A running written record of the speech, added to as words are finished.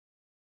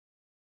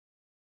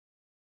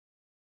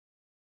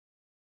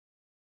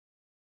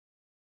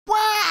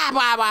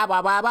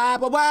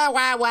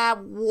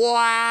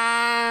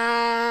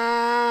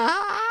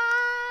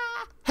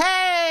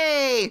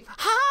Hey!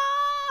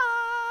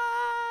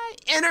 Hi!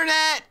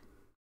 Internet!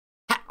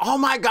 Oh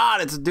my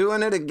god, it's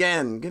doing it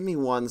again. Give me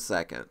 1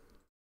 second.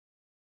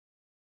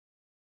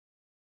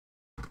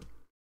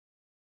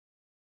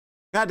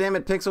 God damn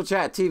it, Pixel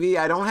Chat TV.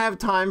 I don't have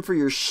time for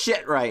your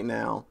shit right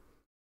now.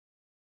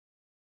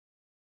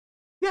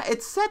 Yeah,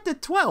 it's set to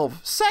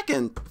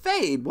 12-second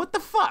fade. What the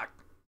fuck,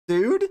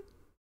 dude?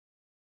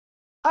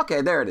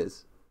 Okay, there it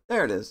is.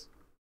 There it is.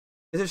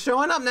 Is it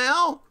showing up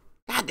now?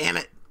 God damn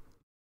it.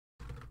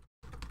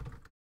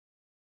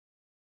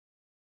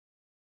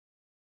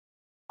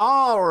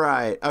 All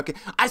right. Okay.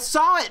 I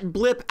saw it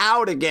blip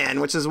out again,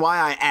 which is why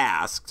I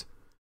asked.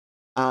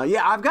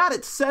 Yeah, I've got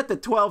it set to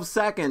 12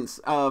 seconds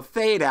of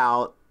fade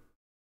out.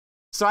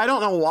 So I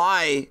don't know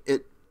why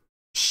it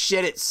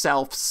shit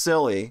itself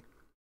silly.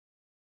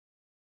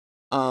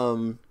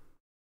 How's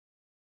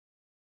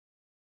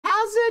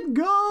it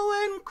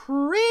going,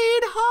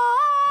 Creed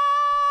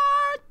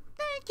Heart?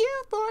 Thank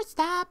you for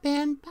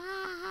stopping by.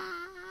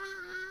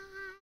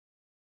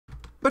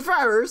 But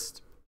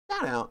first,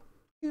 shout out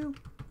to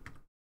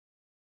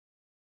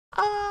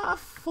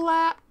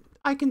flat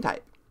I can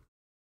type.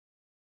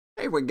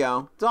 There we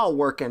go. It's all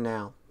working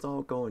now. It's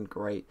all going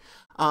great.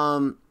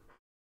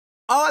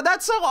 Oh,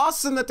 that's so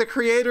awesome that the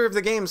creator of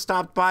the game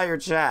stopped by your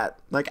chat.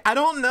 Like, I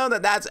don't know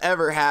that that's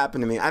ever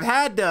happened to me. I've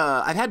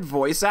had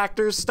voice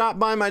actors stop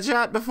by my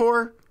chat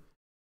before,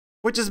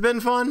 which has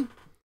been fun.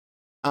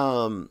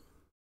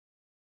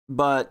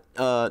 But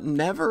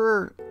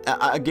never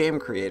a game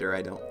creator,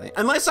 I don't think.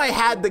 Unless I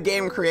had the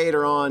game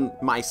creator on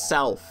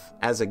myself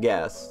as a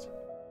guest.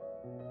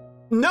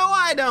 No,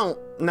 I don't.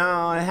 No,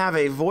 I have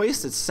a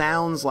voice that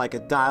sounds like a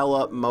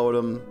dial-up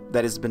modem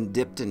that has been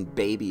dipped in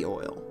baby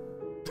oil.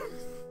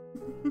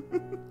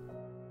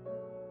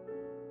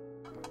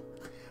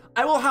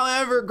 I will,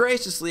 however,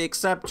 graciously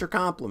accept your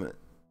compliment.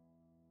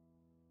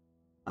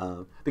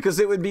 Because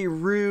it would be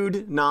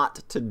rude not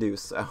to do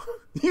so.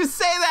 You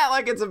say that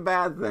like it's a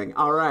bad thing.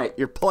 All right,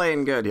 you're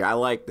playing good here. I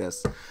like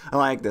this. I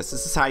like this.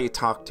 This is how you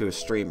talk to a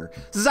streamer.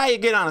 This is how you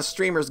get on a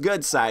streamer's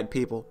good side,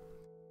 people.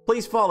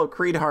 Please follow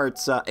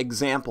Creedheart's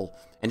example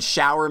and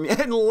shower me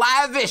and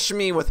lavish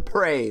me with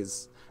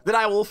praise that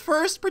I will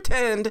first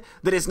pretend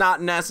that is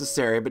not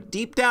necessary, but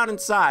deep down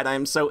inside, I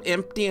am so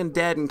empty and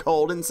dead and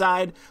cold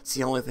inside, it's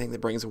the only thing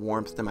that brings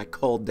warmth to my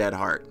cold, dead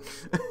heart.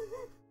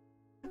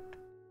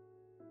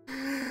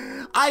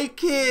 I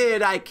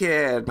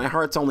kid. My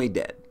heart's only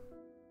dead.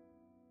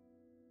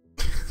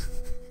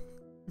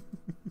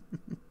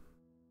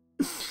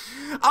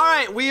 All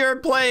right, we are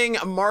playing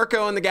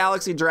Marco and the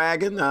Galaxy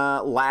Dragon.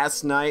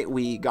 Last night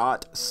we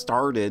got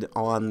started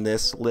on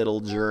this little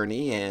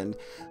journey, and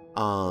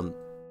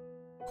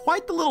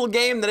quite the little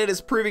game that it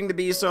is proving to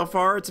be so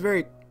far. It's a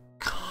very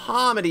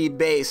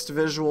comedy-based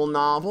visual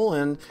novel,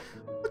 and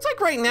it's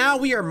like right now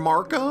we are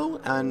Marco,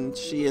 and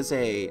she is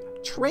a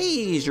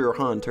treasure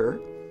hunter.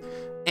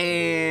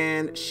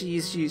 And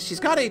she's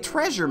got a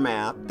treasure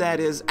map that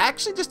is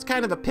actually just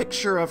kind of a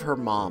picture of her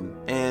mom,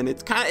 and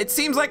it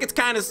seems like it's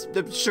kind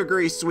of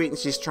sugary sweet, and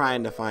she's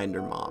trying to find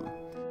her mom.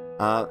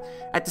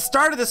 At the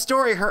start of the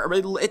story,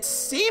 it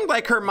seemed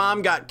like her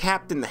mom got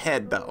capped in the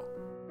head though.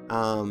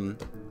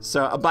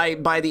 So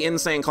by the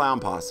Insane Clown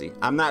Posse.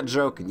 I'm not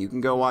joking. You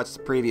can go watch the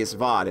previous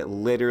VOD. It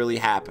literally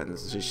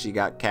happens. She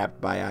got capped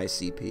by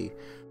ICP.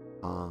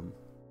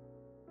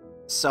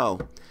 So.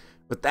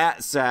 With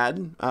that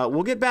said,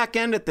 we'll get back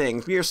into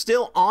things. We are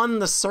still on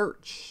the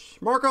search.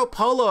 Marco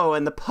Polo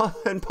and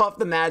Puff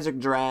the Magic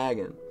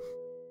Dragon.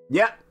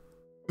 Yep.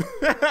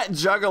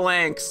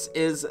 Jugalanx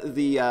is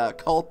the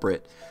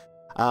culprit.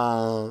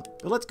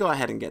 But let's go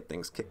ahead and get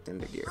things kicked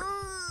into gear.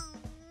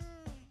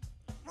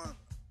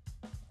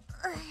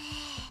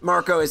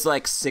 Marco is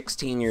like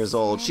 16 years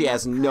old. She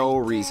has no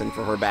reason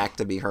for her back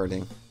to be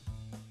hurting.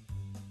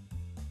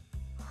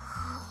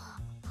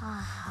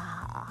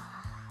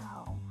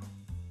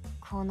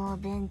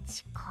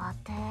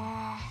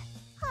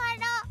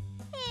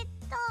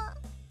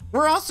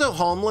 We're also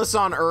homeless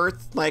on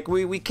Earth. Like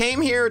we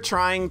came here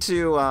trying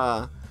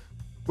to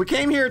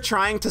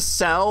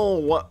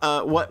sell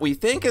what we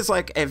think is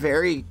like a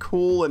very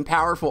cool and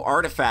powerful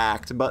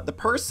artifact, but the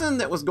person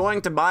that was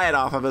going to buy it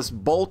off of us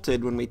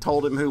bolted when we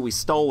told him who we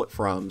stole it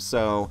from.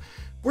 So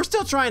we're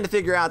still trying to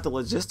figure out the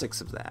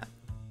logistics of that.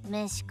 And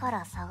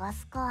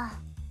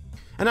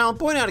I'll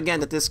point out again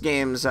that this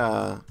game's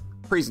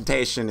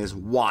presentation is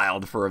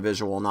wild for a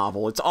visual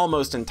novel. It's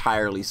almost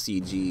entirely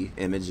CG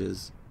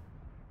images.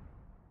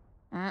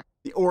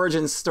 The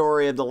origin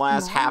story of the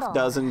last half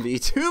dozen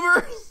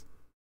VTubers.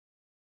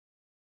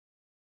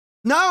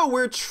 No,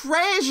 we're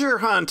treasure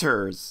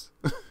hunters.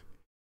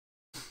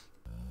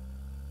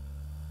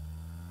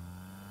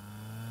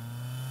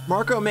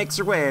 Marco makes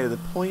her way to the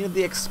point of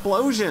the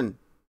explosion.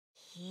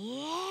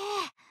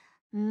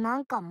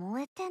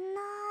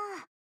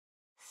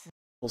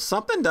 Well,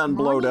 something done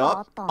blowed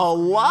up. A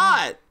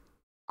lot!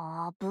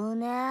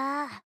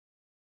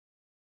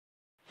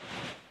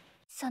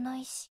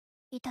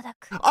 いただ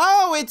く。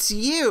 Oh, it's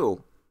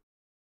you!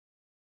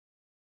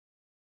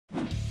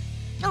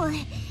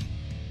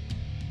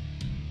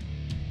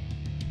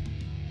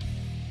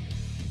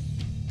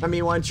 I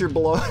mean, once you're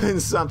blowing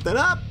something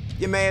up,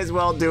 you may as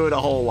well do it a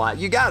whole lot.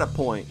 You got a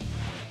point.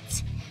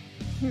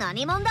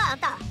 何者だあん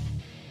た。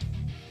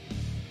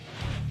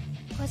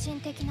個人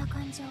的な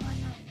感情はない。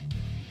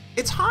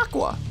 It's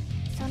Hakwa.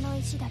 その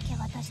石だけ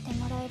渡して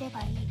もらえれ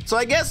ばいい。 So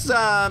I guess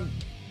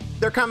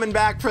they're coming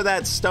back for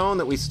that stone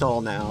that we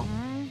stole now.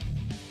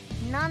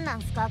 何な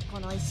んすかこ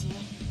の石。か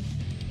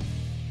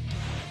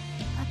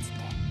つて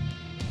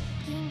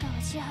銀河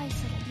を支配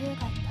する竜がい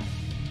た。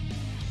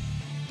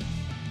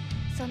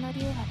その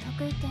竜は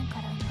得意点か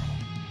ら生ま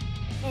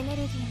れ、エネル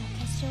ギーの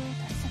結晶へ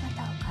と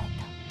姿を変え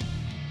た。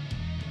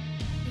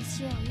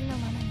石を意の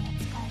ままに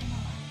扱えるの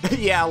は。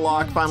 Yeah,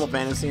 Locke, Final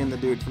Fantasy, and the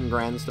dude from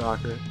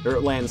Grandstalker. Or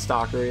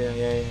Landstalker,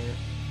 yeah.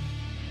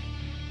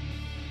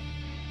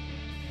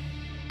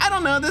 I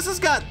don't know, this has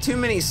got too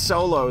many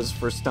solos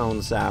for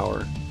Stone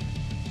Sour.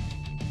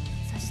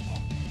 そして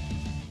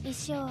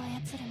石を操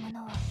る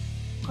者は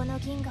この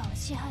銀河を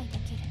支配で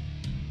きる。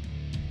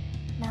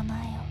名前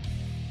を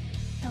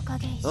トカ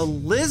ゲ石。 A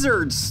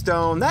lizard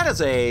stone? That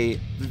is a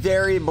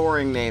very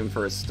boring name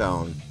for a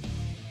stone.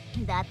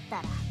 だっ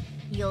たら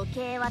余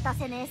計渡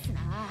せねえっす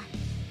な。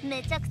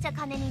めちゃくちゃ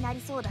金にな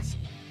りそうだし。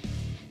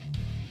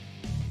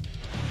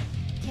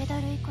気だ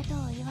るいこと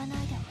を言わな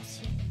いでほ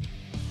しい。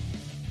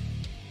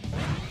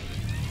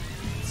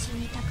死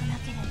にたくな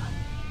ければ。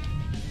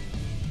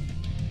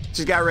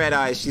 She's got red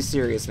eyes, she's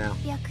serious now.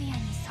 白夜に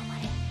染ま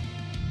れ。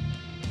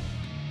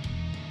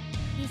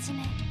いじ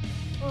め、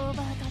オーバー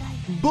ドライ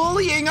ブ。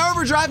 Bullying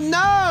Overdrive?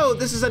 No!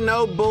 This is a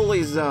no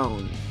bully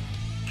zone.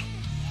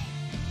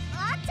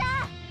 あっちゃ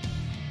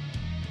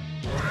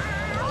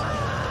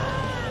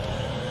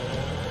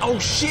Oh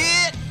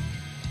shit!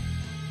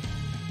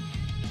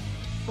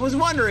 I was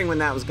wondering when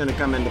that was gonna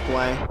come into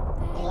play.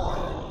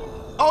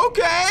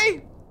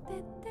 Okay!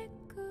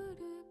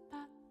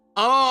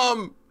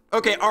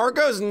 Okay,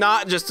 Argo's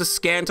not just a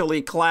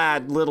scantily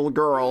clad little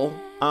girl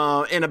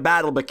in a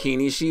battle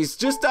bikini. She's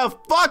just a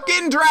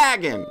fucking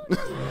dragon!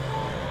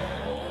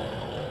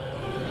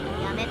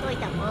 やめとい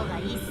た方が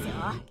いいっすよ。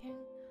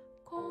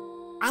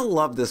 I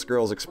love this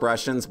girl's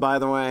expressions, by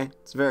the way.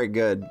 It's very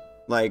good.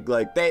 Like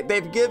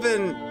they've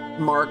given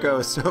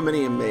Marco so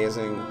many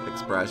amazing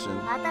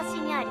expressions. 私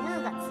には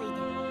竜がついて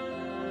る。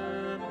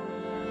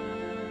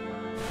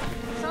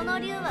その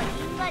竜は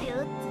銀河竜っつっ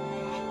て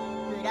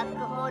ブラック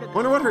ホール。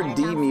 Wonder what her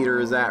D meter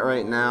is at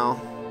right now.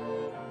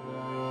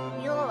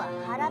 要は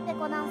腹ペ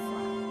コなんすわ。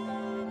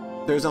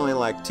 There's only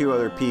like 2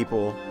 other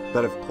people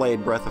that have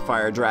played Breath of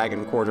Fire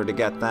Dragon Quarter to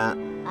get that.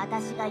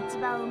 私が一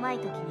番うまい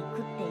時に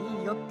食って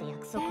いいよって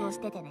約束をし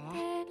ててね。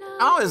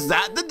 Oh, is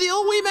that the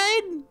deal we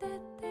made?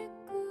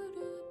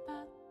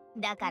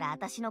 だから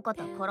私のこ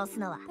と殺す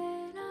のは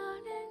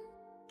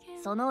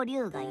その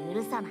竜が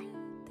許さない。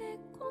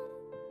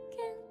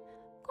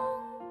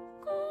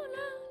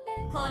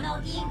こ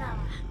の銀河は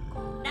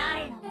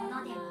誰のも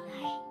のでもな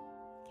い。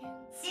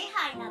支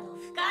配など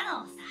不可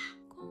能さ。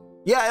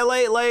 Yeah,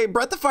 LA,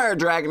 Breath of Fire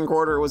Dragon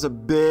Quarter was a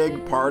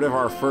big part of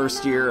our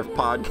first year of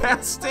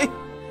podcasting.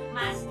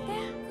 ましてや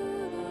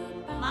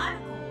マル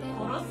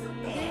コを殺すっ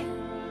て。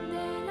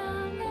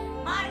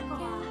マルコは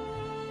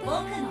僕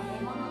の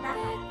獲物だか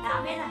ら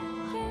ダメだよ。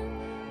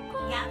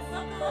約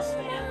束をして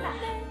るんだ。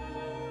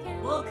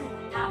僕が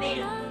食べ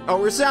る。 Oh,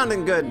 we're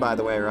sounding good, by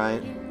the way,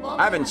 right?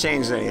 I haven't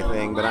changed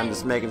anything, but I'm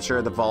just making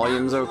sure the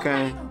volume's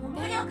okay.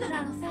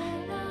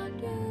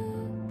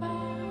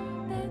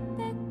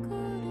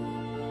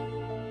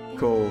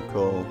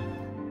 Cool.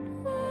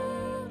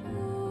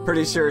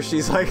 Pretty sure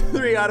she's like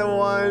 3 out of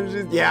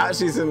 1.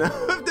 She's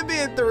enough to be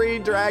at 3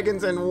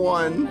 dragons and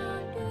 1.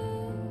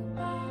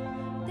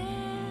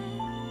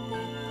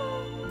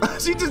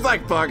 She's just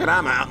like, fuck it,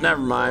 I'm out.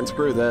 Never mind,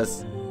 screw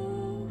this.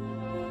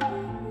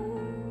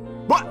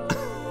 What?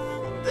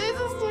 This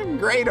is some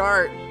great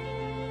art.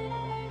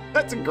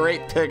 That's a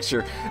great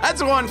picture.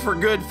 That's one for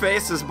Good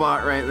Faces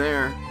bot right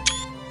there.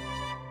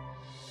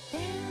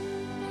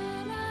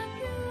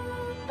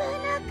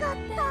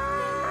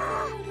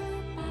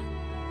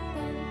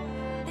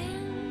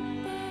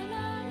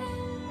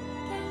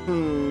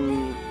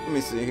 Let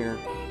me see here.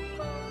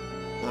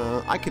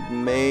 I could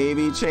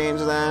maybe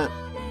change that.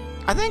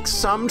 I think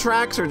some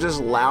tracks are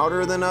just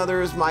louder than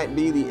others, might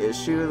be the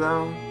issue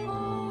though.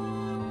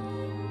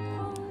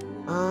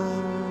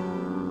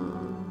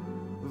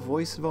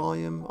 Voice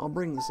volume, I'll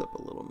bring this up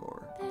a little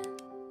more.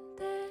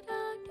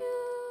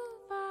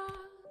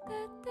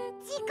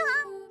 時間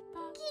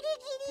ギリ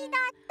ギリだ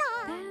っ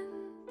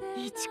た。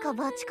一か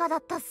八かだ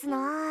ったっすな。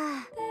は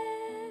っ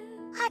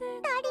た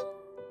り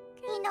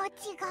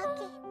命が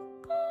け。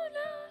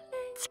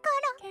力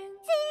全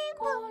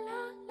部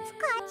使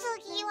い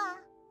次は。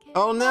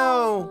 Oh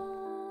no!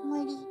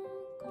 無理。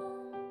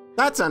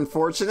 That's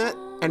unfortunate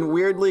and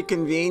weirdly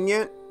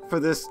convenient for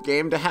this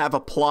game to have a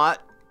plot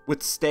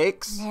with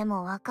stakes. で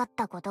も分かっ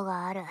たこと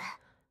がある。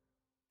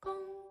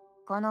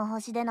この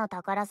星での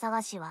宝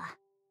探しは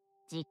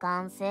時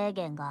間制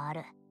限があ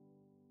る。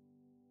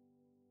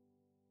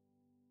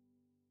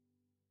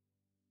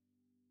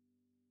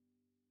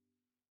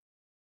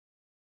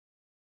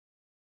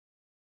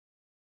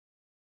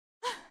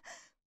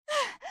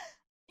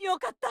よ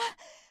かった。あな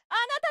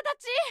たた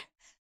ち、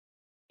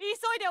急い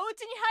でお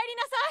家に入り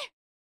なさい。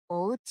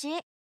お家？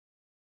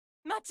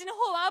町の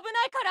方は危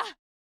ないから。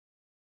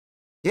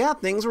Yeah,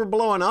 things were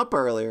blowing up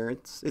earlier.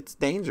 It's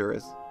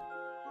dangerous.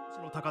 市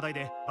の高台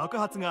で爆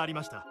発があり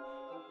ました。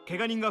怪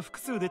我人が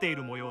複数出てい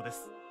る模様で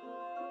す。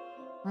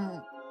うま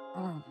っ。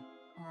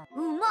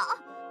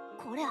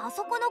これあ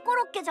そこのコ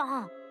ロッケじゃ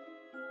ん。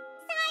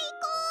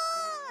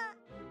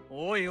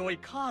おいおい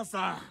母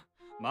さ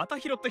ん、また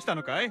拾ってきた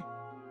のかい？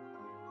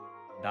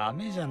ダ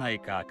メじゃない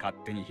か、勝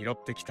手に拾っ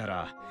てきた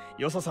ら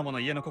よそ様の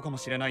家の子かも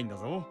しれないんだ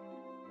ぞ。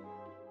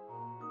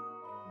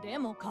で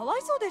もかわ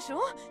いそうでしょ？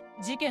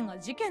事件が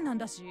事件なん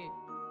だし。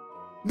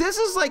This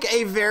is like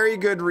a very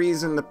good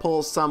reason to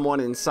pull someone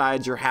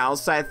inside your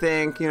house, I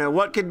think. You know,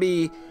 what could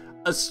be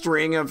a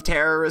string of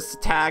terrorist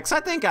attacks?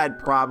 I think I'd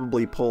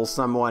probably pull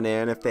someone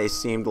in if they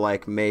seemed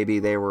like maybe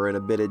they were in a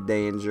bit of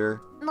danger.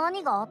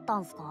 何があった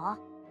んすか？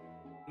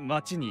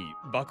町に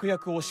爆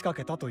薬を仕掛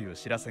けたという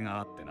知らせが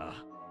あってな。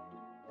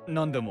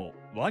なんでも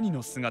ワニ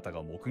の姿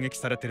が目撃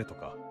されてると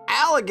か。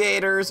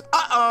Alligators?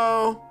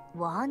 Uh-oh!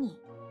 ワニ？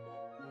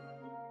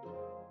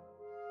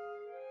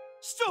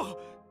市長！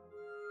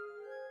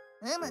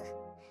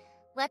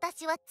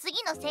私は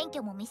次の選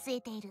挙も見据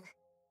えている。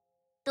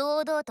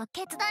堂々と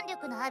決断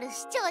力のある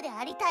市長で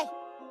ありたい。で、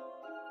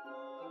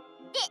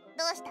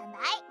どうしたんだ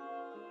い？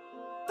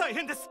大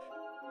変です。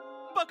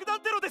爆弾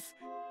テロです。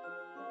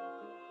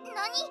何？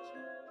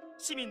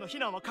市民の避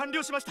難は完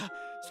了しました。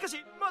しかし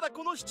まだ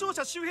この市庁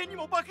舎周辺に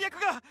も爆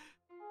薬が。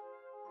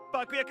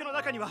爆薬の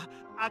中には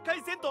赤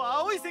い線と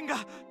青い線が。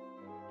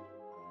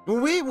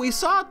We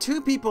saw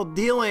two people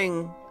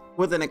dealing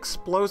with an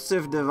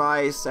explosive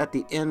device at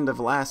the end of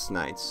last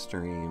night's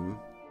stream.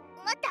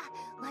 また、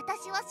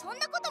私はそん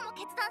なことも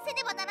決断せ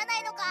ねばならな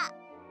いのか。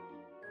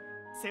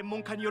専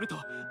門家によると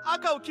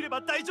赤を切れ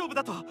ば大丈夫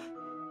だと。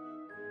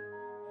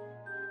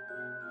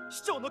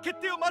市長の決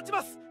定を待ち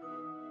ます。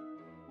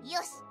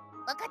よし、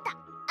わかった。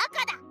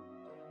赤だ。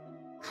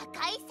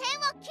赤い線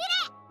を切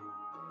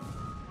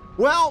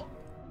れ。Well...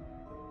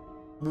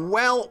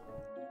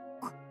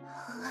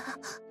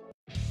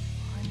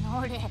 あ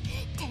のれ、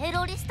テ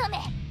ロリストめ。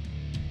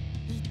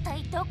一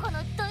体どこの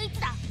ドイツ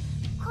だ。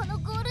この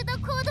ゴールド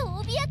コード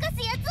を脅か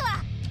すやつ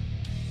は。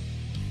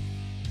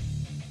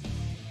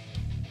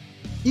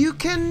You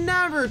can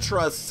never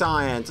trust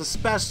science,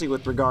 especially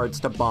with regards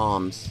to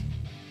bombs.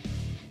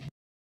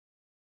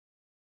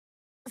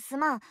 す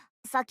まん、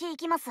先行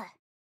きます。危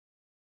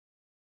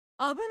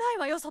ない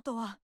わよ、外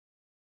は。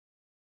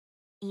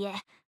いえ、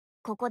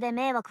ここで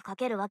迷惑か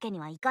けるわけに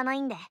はいかな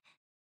いんで。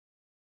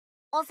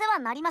お世話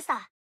になりまし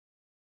た。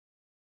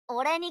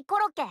お礼にコ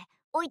ロッケ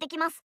置いてき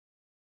ます。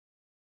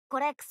こ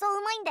れクソ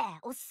うまいんで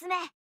おすすめ。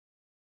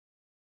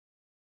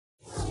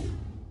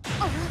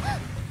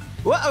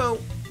Whoa!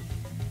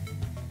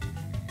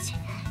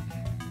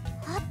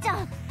 あっちゃ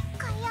ん、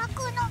火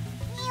薬の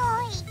匂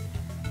い。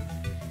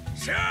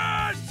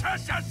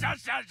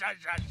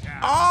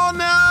Oh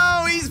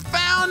no! He's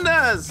found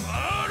us!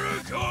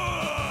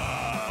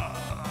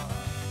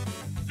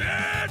 出て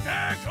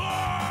こ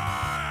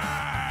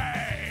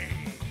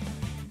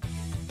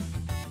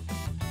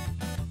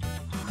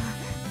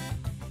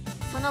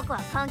その子は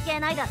関係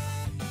ないだろ。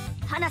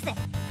話せ。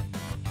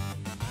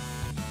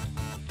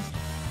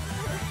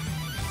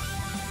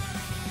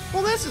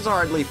Well, this is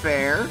hardly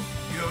fair.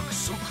 約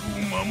束を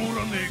守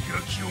らねえガ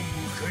キを迎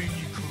えに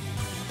来る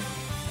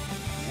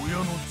親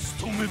の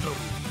務めだろ。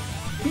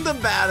 The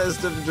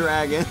baddest of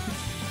dragons. どう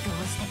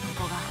して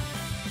ここが。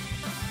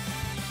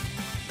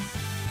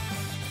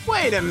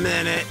Wait a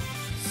minute.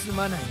 す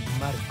まない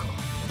マルコ。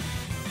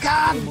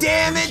 God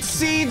damn it,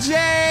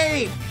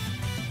 CJ!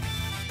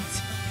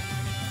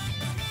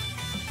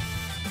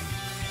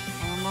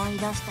 思い出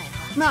したよ。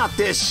 Not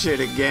this shit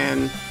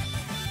again.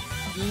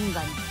 銀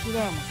河に綺麗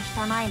も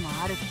汚いも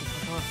あるってこ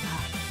とをさ。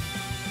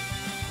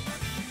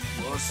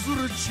忘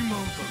れちまう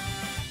だろ。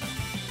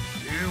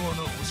平和な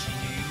星に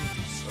いる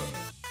と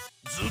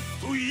さ、ずっ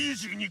とイー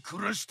ジーに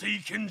暮らして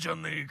いけんじゃ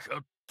ねえか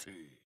って。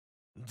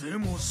で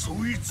もそ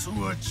いつ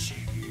は違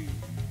え。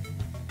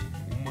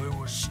お前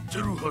は知って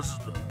るはず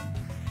だ。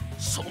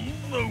そん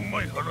なう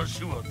まい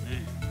話はね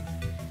え。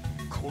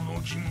こ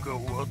の銀河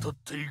を渡っ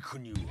ていく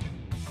には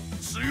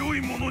強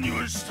い者に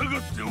は従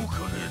ってお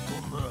かねえ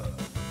とな。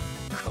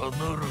必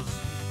ず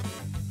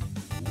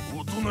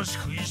おとなし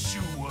く石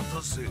を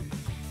渡せ。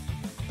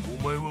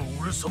お前は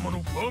俺様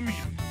のファミリー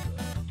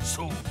だ。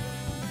そうだ。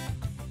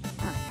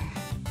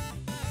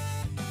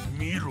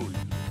見ろよ、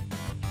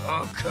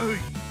赤い。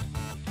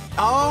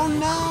Oh no!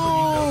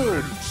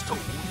 血と同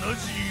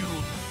じ色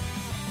だ。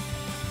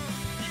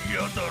嫌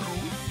だろう、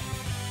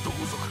同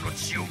族の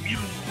血を見る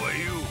のはよ。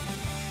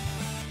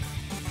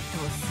ド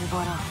スボ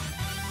ロ、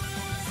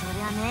そり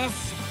ゃねえっし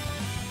ょ。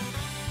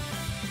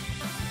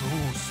ど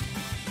うす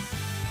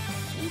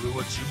る？俺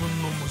は自分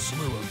の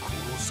娘は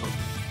殺さん。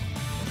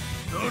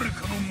誰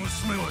かの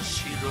娘は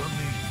知らね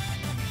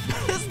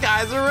This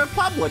guy's a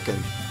Republican. え。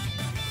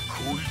こ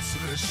いつ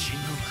が死ぬ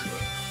か、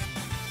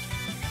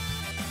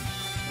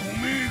お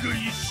めえが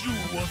石を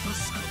渡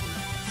すか、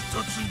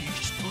二つに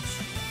一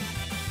つ。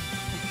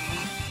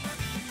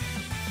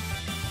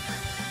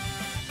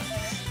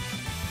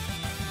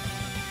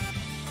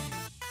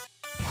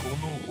こ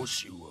の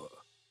星は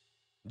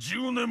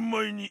10年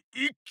前に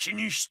一気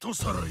に人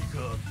さらいがあっ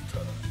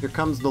た。 Here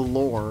comes the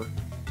lore.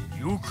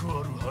 よく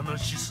ある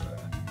話さ。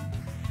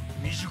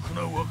未熟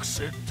な惑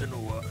星って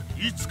のは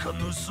いつか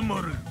盗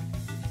まれる。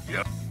い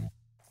や、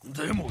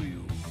でも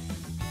よ、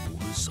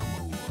俺様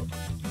は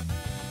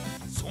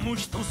その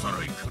人さ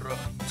らいから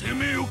て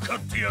めえを買っ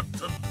てやった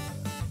んだ。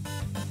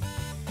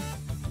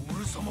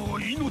俺様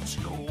は命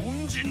の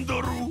恩人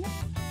だろう。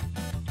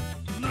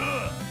な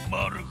あ、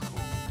マルコ。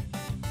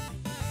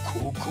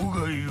ここ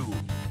がよ、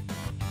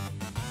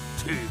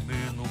てめ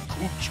えの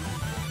故郷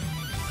だ。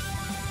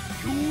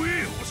弱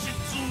え星っ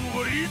つう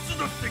のはいつ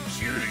だって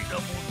綺麗な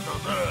もんだ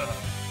な。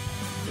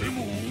で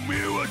もおめえ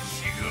は違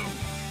う。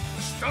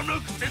汚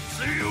くて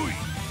強い。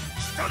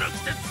汚く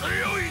て強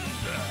いん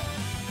だ。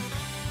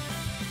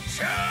シ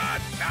ャー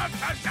シャー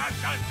シャーシャー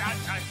シャーシャ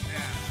ーシャ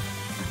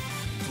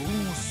ー。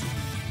どうする。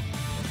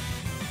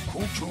故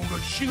郷が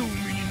火の海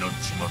になっ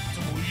ちまって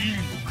もいいの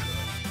か。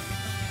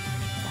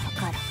だ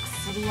から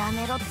薬や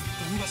めろって言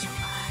ってんでしょう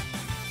が。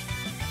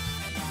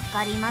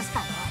わかりました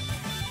よ。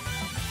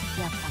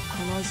やっぱ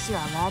この石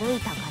は悪い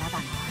宝だ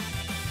な。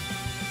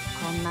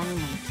こんなに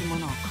も生き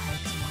物を変え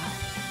ちまう。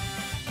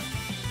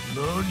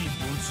何ブ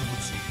ツブ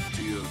ツ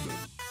言ってやがる。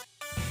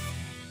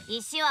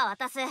石は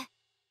渡す。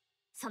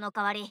その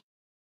代わり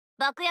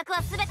爆薬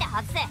は全て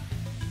外せ。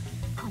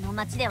この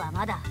町では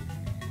まだ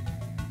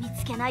見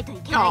つけないとい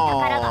けない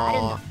宝がある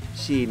んだ。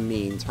 She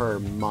means her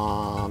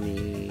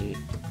mommy.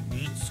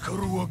 見つか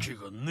るわけ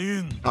がね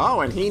えんだ。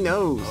 Oh, and he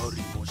knows. あ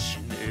りもし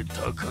ねえ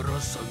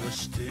宝探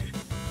して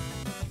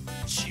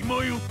血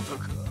迷った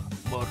か、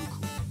マル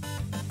コ。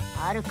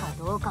あるか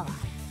どうかは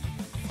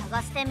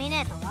探してみ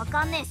ねえとわ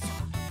かんねえっしょ。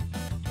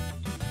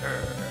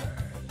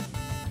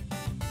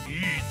い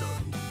いだろ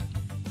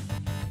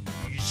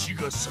う。石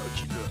が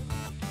先だ。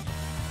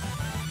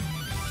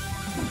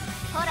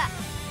ほら。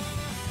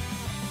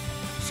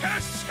シャ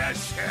ッシャッ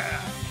シャ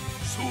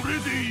ー。それ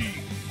でいい。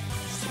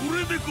そ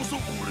れでこそ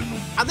俺の。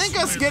 I think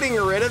us getting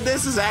rid of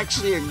this is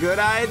actually a good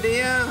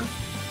idea.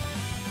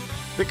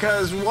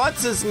 Because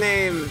what's his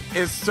name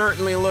is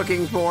certainly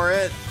looking for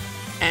it.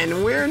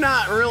 And we're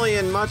not really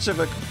in much of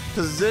a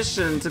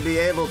position to be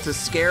able to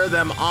scare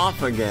them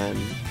off again.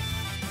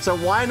 So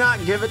why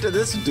not give it to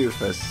this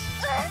doofus?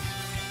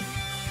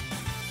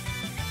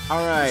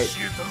 Alright.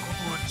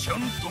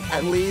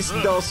 At least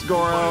Dos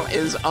Goro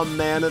is a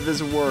man of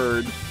his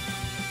word.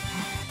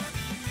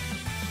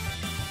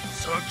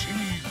 先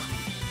に行く。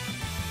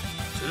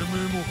てめ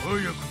えも早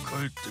く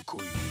帰ってこ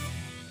い。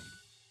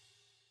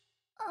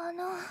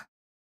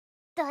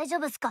大丈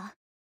夫っすか。あ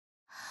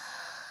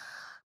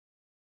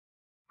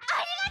り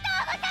が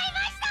とうございま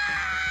し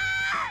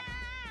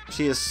た。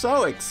 She is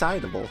so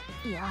excitable.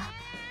 いや、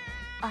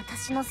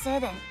私のせ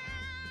いで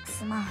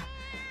すまん。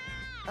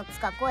つ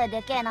か声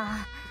でけえ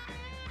な。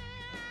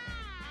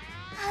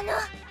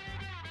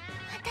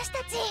私た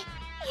ち友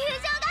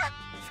情が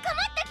深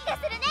まった気が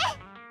す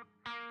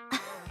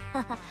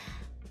るね。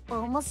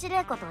面白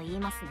いことを言い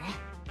ますね。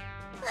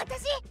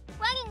私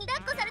ワニに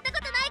抱っこされたこ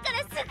とないから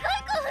すごい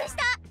興奮し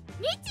た。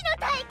未知の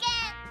体験。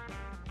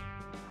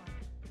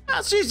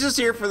Oh, she's just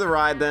here for the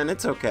ride then.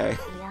 It's okay.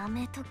 や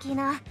めとき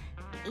な。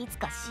いつ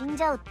か死ん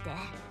じゃうって。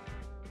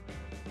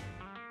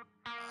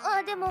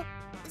あ、でも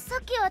さ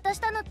っき渡し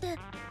たのって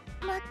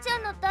まっちゃ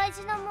んの大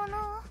事なも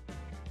の。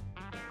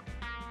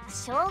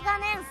しょうが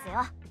ねえんす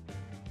よ。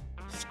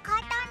仕方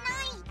ない。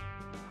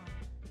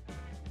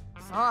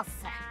そうっす。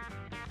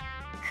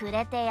く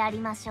れてやり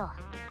ましょう。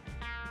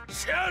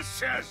シャ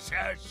シャシ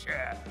ャシ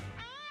ャ。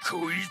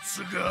こいつ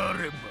があ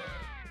れば。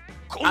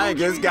 I think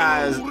this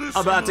guy's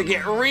about to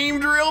get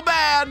reamed real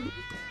bad.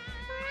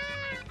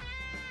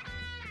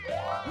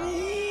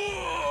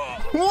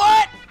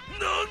 What?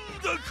 なん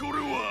だこれ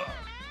は。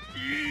い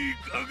い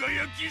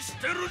輝きし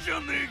てるじゃ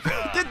ねえか。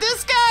Did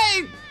this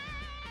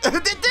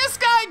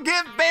guy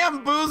get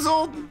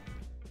bamboozled?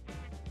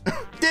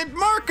 Did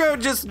Marco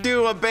just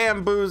do a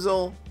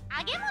bamboozle?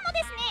 揚げ物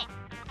ですね。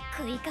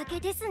食いかけ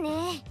です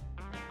ね。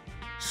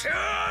シ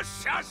ャ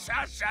シャシ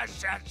ャシャ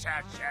シャシャシ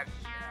ャシャ。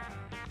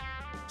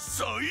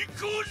最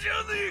高じゃ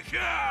ねえ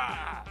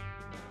か。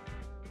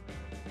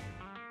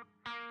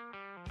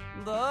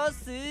ボス。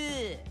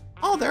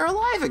 Oh, they're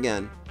alive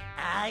again.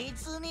 あい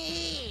つ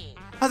に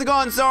How's it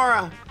going,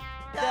 Sora?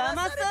 騙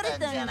され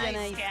たんじゃない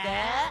ですか。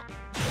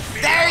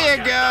 There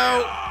you go.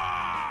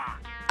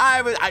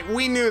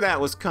 We knew that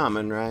was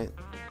coming, right?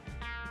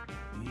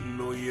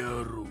 の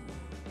野郎、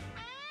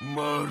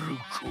マル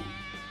コ。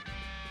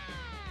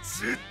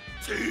絶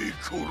対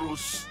殺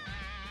す。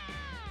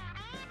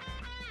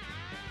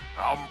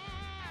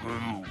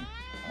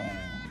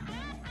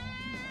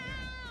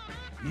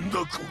なんだ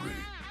これ。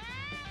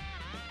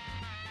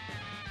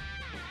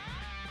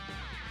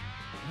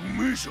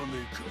うめえじゃね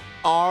えか。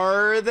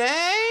 Are they?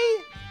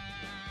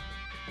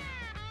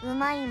 う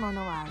まいも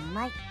のはう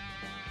まい。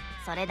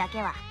それだ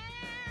けは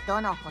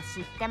どの星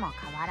行っても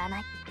変わらな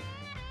い。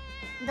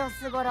ド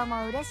スゴロ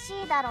も嬉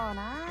しいだろう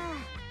な。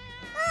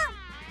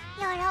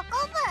喜ぶ。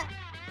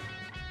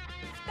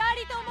二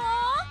人とも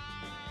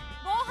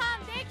ご飯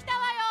できたわ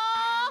よ。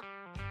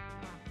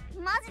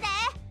マジで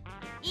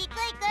行く行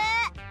く。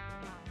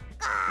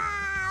ガー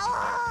オー。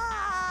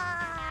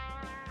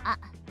あ、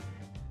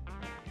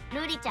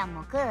ルリちゃん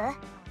も食う？いい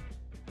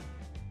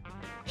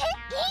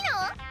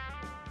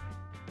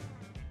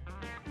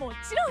の？も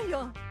ちろん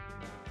よ。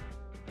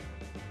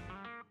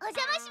お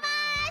邪魔しま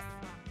す。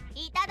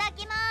いただ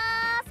きま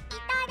す。い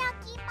ただ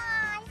きま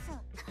す。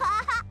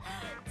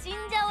チン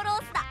ジャオロー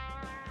スだ。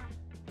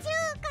中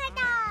華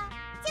だ。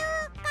中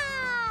華。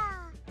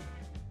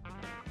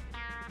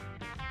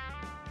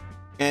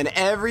 And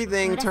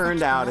everything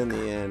turned out in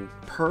the end.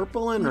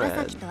 Purple and red.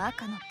 紫と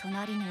赤の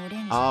隣のオ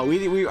レンジ。Are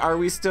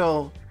we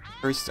still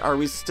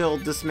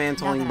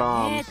dismantling だか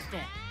ら bombs? ねって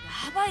や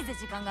ばいぜ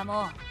時間が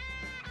もう。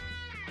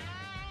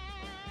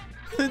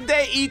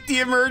They eat the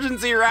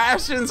emergency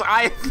rations.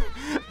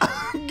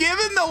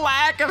 Given the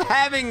lack of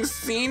having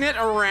seen it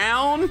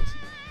around,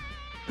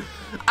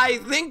 I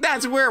think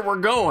that's where we're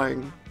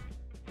going.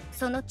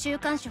 その中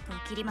間色を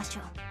切りまし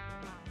ょう。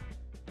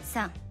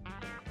3、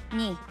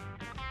2、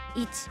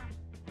1。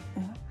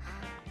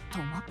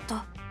止まっ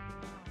た。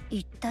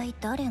一体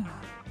誰が？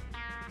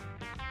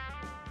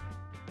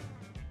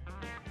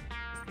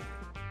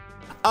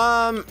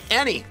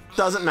 Any.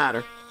 Doesn't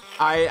matter.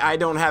 I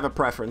don't have a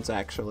preference,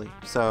 actually.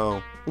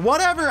 So,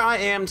 whatever I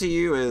am to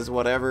you is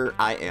whatever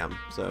I am.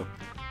 So,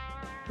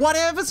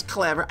 whatever's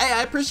clever. Hey,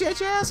 I appreciate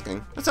you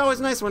asking. It's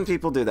always nice when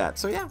people do that.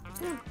 So, yeah.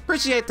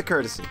 Appreciate the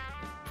courtesy.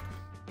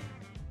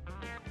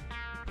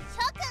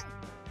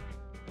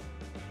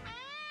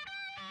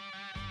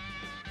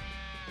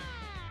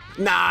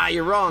 Nah,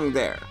 you're wrong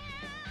there.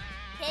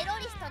 テロ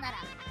リストなら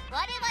我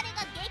々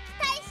が撃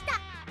退した。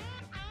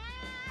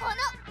この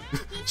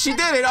She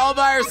did it all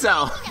by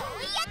herself. 追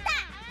いやっ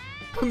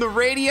た。 The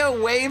radio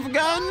wave 凶暴 gun? な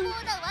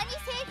ワニ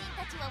星人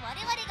たちは我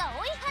々が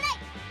追い払い、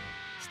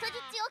人質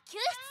を救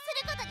出す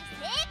ることに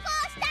成功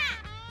した。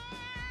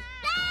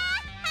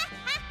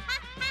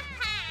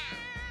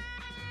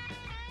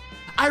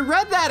I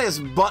read that as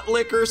butt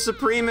licker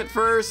supreme at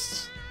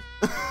first.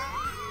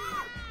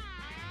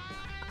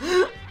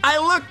 I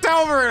looked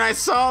over and I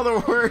saw the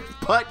word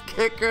butt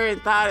kicker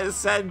and thought it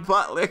said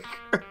butt licker.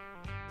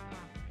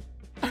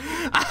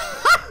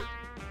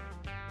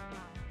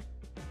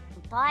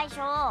 大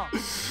将、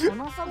こ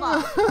のそば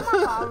うま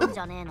く合うんじ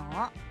ゃねえ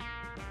の？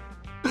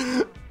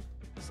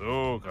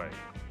そうかい。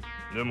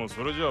でも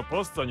それじゃあ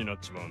パスタになっ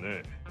ちまう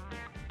ね。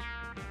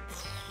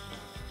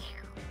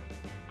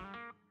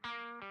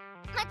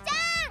まっちゃ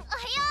ん、おは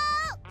よ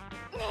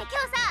う。ねえ今日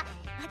さ、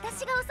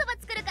私がおそば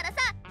作るからさ、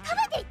食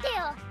べていって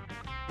よ。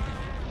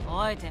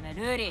おいてめえ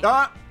ルーリ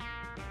ー。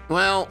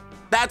Well,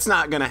 that's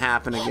not gonna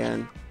happen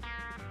again.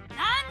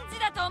 何時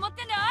だと思っ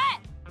てんだよ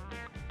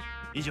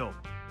おい。以上、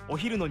お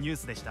昼のニュー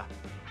スでした。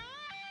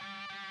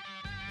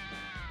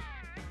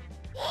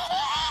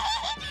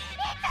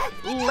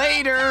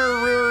Later,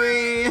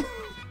 Ruri. ワニ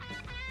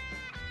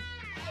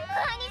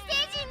星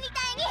人みた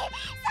いに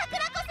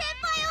桜子先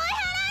輩追い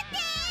払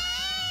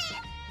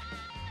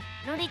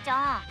って。ルリちゃ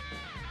ん、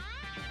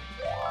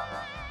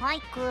は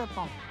いクー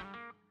ポン。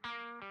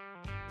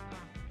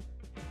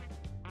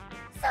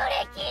それ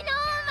昨日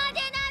まで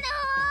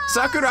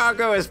な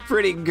の。 Sakurako is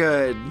pretty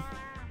good.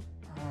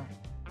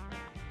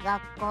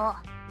 学校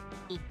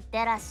行っ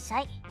てらっしゃ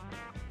い。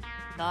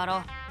だ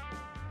ろ。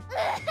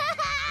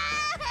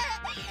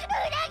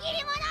裏切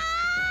り者。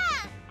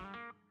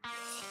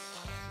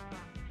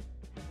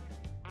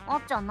あ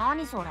っちゃん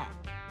何それ？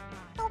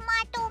トマ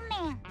ト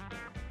麺。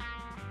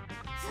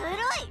ずる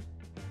い。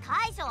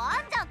大将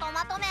あんじゃんト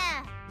マト麺。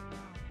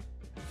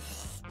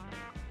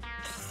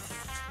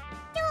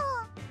超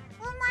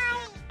うま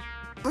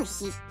い。ブ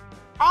ヒ。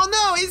 Oh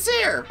no, he's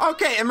here!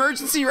 Okay,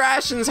 emergency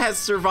rations has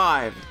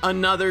survived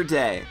another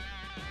day.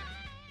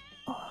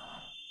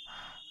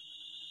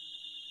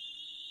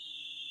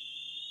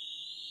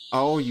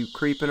 Oh, you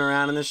creeping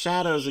around in the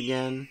shadows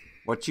again.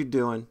 What you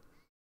doing?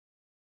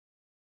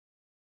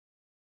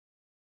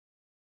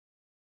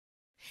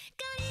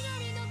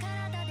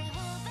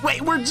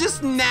 Wait, we're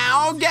just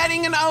now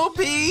getting an OP?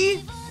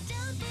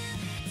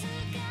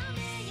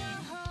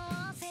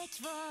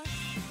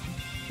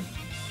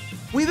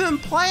 We've been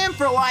playing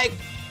for like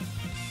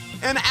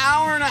an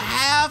hour and a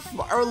half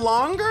or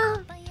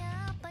longer?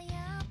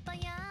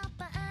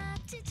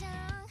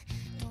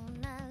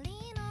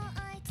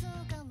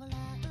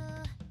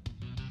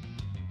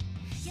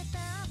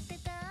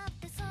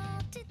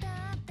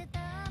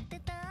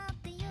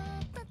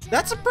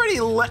 That's a pretty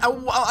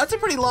that's a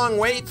pretty long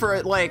wait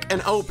for like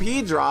an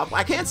OP drop.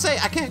 I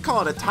can't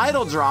call it a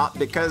title drop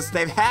because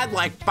they've had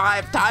like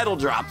 5 title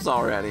drops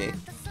already.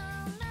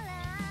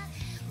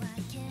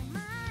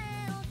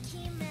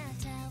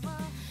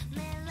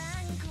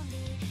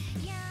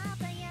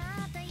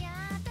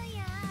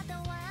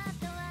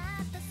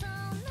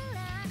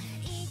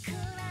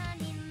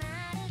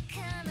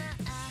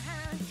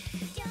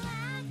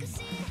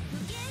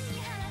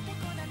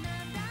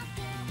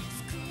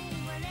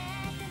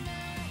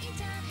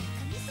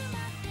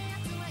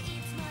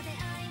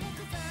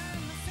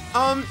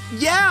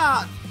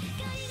 Yeah,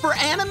 for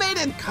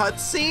animated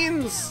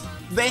cutscenes,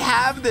 they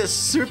have this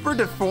super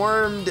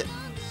deformed,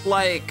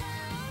 like,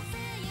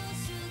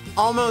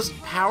 almost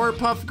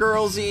Powerpuff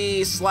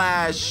Girls-y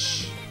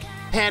slash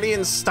panty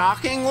and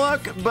stocking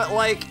look, but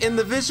like in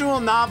the visual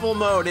novel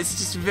mode, it's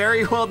just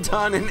very well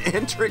done and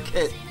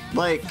intricate,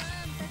 like,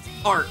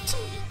 art.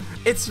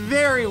 It's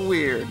very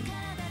weird.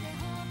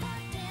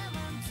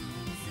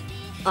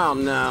 Oh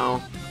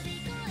no.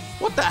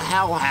 What the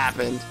hell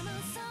happened?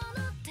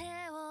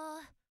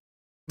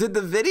 Did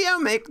the video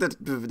make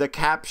the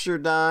capture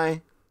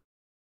die?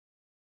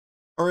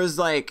 Or is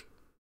like,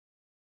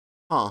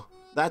 huh,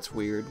 that's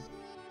weird.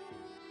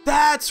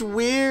 That's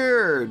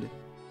weird.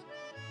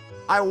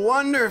 I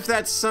wonder if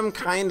that's some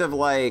kind of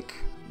like,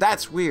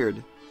 that's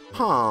weird.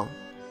 Huh,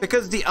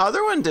 because the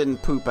other one didn't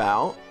poop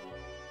out.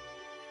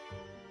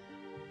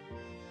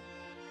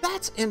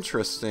 That's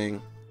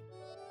interesting.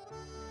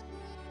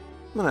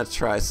 I'm gonna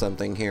try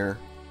something here.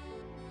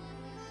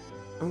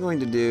 I'm going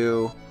to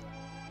do,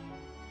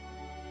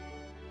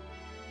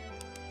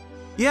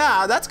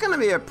 yeah, that's gonna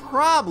be a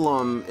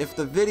problem if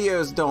the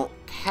videos don't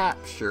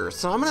capture.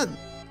 So I'm gonna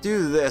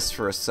do this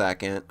for a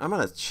second. I'm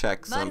gonna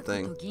check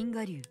something.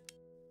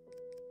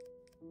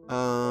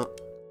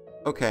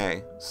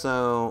 Okay,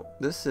 so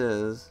this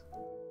is,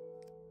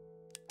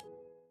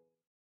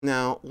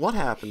 now what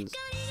happens?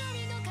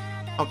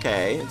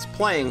 Okay, it's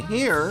playing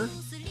here.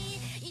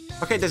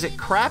 Okay, does it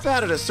crap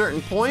out at a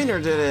certain point, or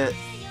did it?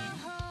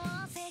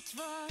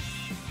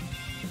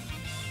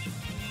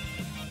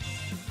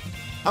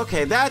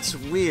 Okay, that's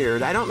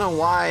weird. I don't know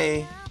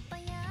why.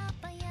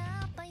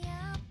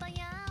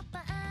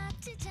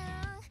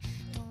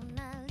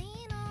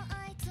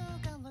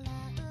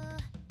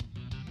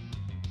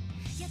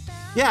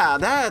 Yeah,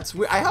 that's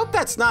weird. I hope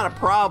that's not a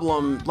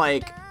problem,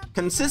 like,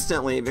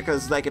 consistently,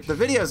 because, like, if the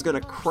video is gonna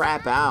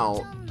crap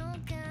out,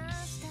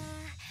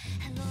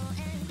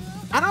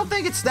 I don't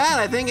think it's that.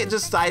 I think it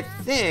just, I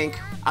think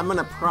I'm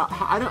gonna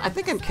I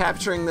think I'm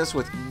capturing this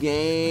with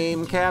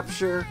game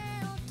capture.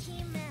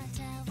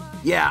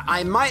 Yeah,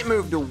 I might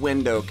move to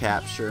window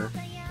capture,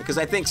 because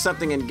I think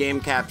something in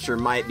game capture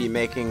might be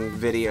making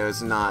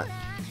videos not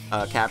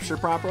capture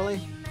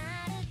properly.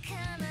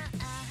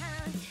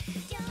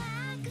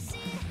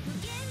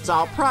 So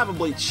I'll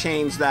probably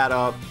change that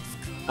up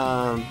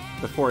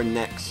before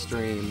next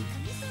stream.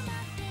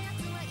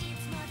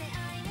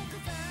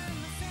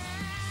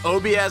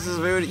 OBS is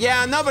voodoo.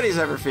 Yeah, nobody's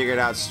ever figured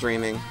out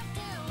streaming.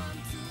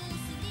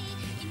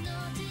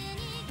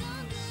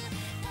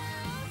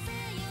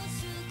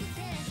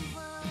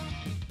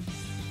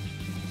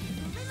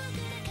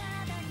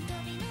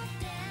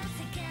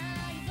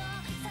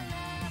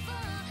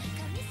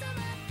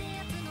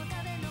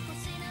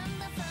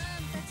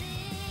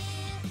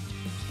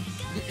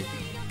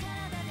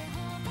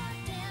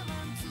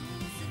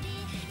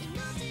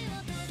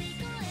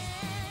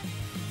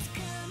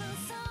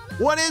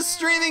 What is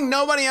streaming?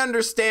 Nobody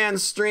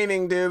understands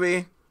streaming,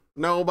 Doobie.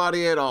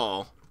 Nobody at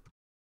all.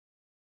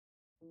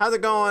 How's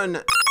it going,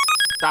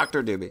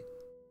 Dr. Doobie?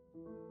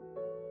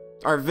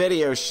 Our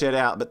video shit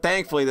out, but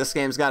thankfully this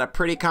game's got a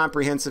pretty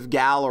comprehensive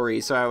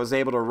gallery, so I was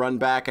able to run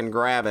back and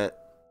grab it.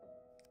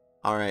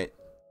 Alright.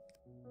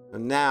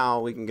 And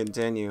now we can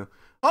continue.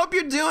 Hope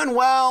you're doing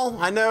well.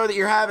 I know that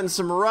you're having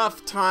some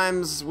rough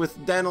times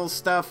with dental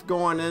stuff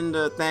going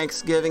into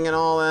Thanksgiving and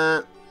all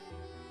that.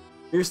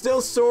 You're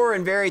still sore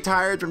and very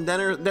tired from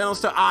dental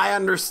stuff. I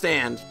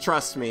understand.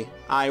 Trust me.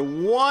 I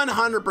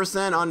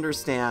 100%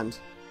 understand.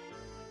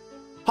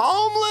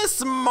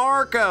 Homeless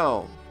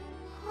Marco.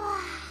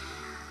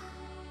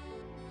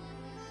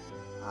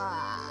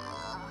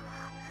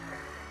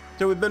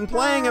 So we've been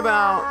playing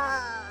about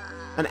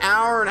an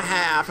hour and a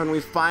half, and we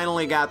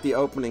finally got the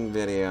opening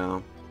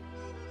video.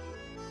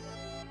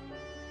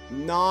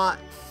 Not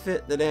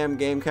fit the damn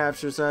game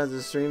capture size of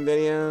the stream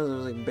videos. It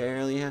was like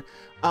barely.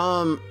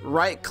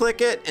 Right click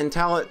it and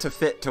tell it to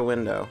fit to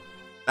window.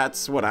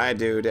 That's what I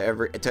do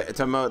to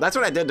that's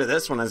what I did to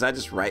this one, is I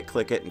just right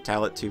click it and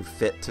tell it to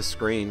fit to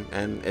screen,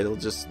 and it'll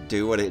just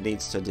do what it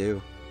needs to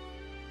do.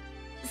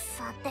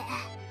 さて、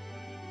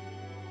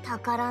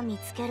宝見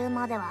つける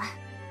までは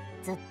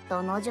ずっ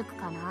と野宿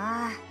か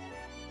な。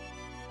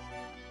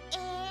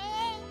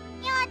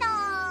やだ。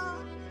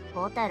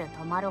ホテル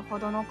泊まるほ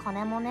どの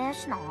金もねえ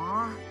しな。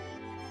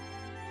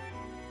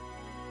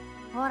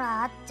ほ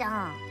らあっち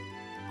ゃん。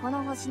 I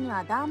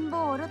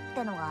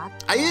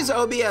use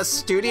OBS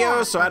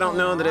Studio, so I don't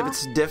know that if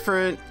it's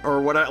different or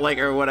what,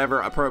 or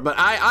whatever. But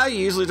I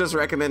usually just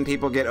recommend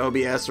people get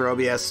OBS or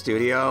OBS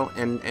Studio,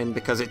 and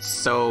because it's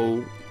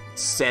so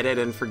set it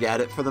and forget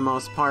it for the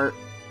most part.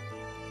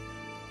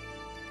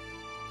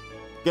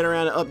 Get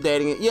around to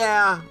updating it.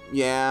 Yeah.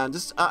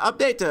 Just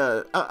update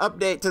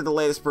to the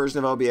latest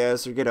version of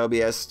OBS or get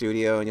OBS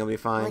Studio, and you'll be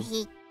fine.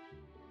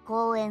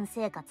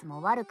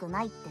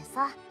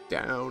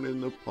 Down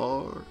in the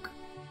park.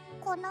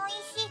 この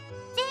石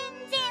全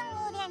然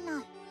売れな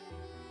い。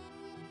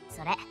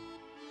それ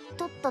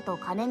とっとと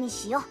金に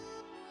しよ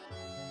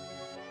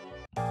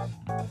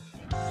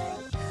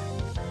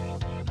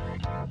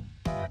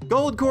う。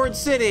Gold Cord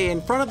City,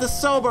 in front of the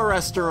Soba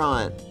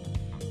restaurant.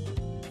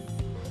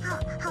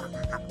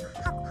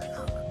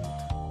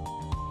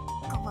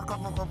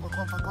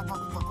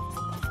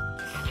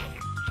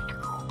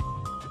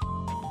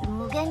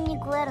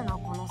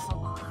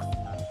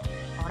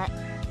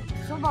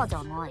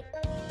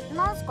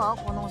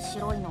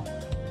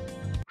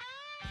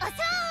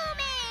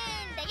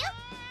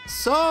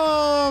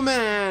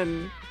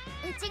 Somen!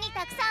 うちに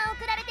たくさん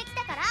送られてき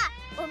たから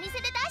お店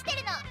で出し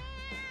てるの。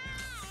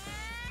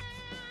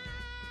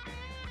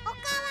おかわ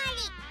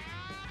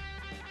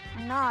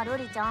り。なあル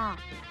リちゃん、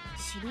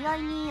知り合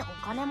いにお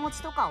金持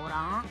ちとかおら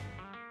ん？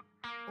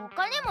お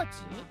金持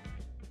ち？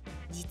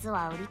実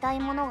は売りたい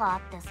ものがあ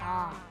って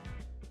さ。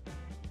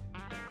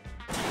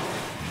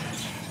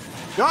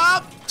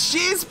Oh,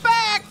 she's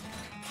back!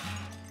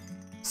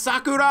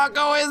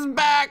 Sakurako is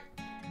back!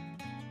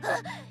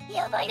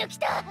 やばいの来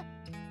た。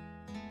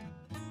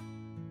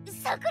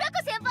桜子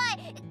先輩、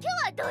今日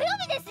は土曜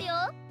日ですよ。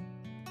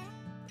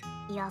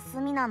休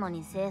みなの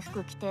に制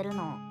服着てる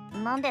の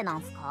なんでな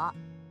んすか？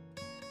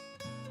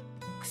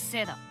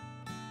癖だ。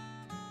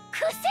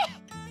癖？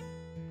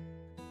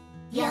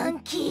ヤ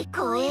ンキー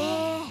怖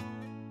え。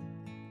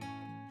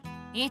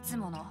いつ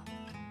もの。は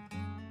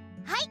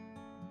い、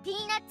ピ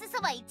ーナッツ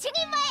そば1人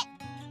前。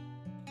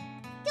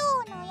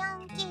今日のヤ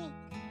ンキー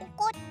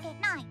怒って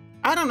ない？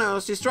 I don't know,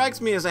 she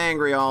strikes me as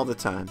angry all the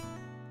time.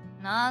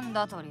 なん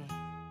だ鳥。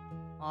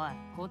おい、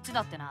こっち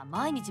だってな、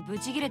毎日ブ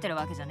チギレてる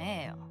わけじゃ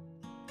ねえよ。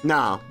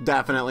No,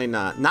 definitely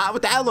not. Not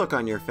with that look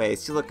on your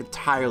face. You look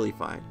entirely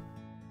fine.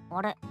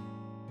 あれ、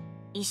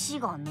石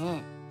が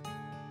ね。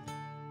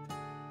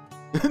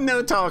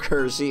No talk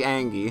her, she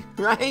angry,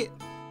 right? ルリ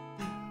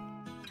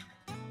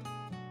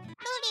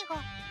が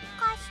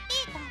貸し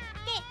てだっ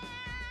て。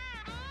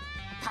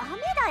ダ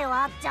メだよ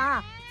あっちゃ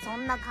ん、そ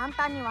んな簡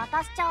単に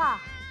渡しちゃ。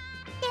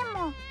で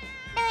もル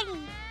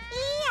リいい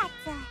や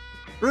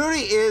つ。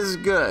 Rudy is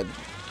good.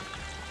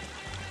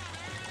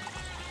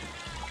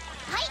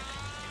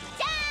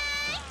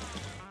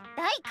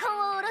 大根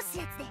をおろす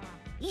やつで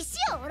石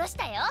をおろし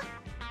たよ。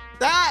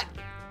 That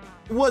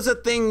was a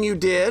thing you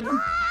did. あー、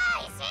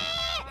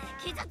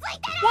石傷ついて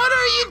る。 What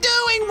are you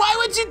doing?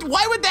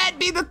 Why would that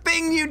be the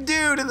thing you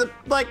do to the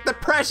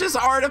precious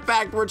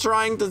artifact we're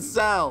trying to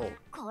sell?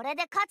 これ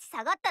で価値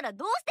下がったら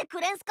どうしてく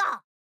れんす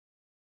か？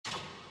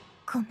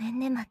ごめん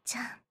ねまっち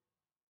ゃん。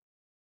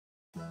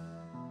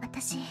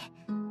私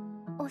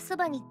おそ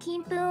ばに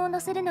金粉をの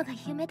せるのが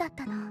夢だっ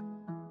たの。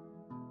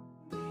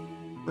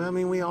 I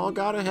mean, we all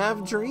gotta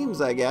have dreams,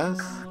 I guess.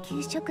 高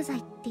級食材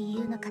ってい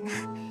うのかな。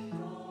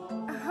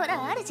ほ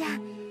らあるじゃ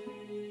ん、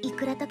イ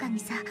クラとかに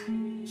さ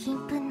金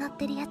粉乗っ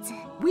てるやつ。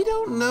 We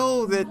don't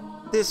know that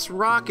this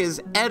rock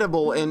is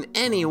edible in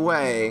any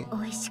way.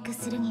 美味しく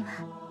するには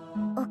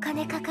お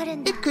金かかる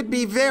んだ。 It could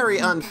be very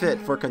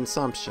unfit for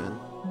consumption.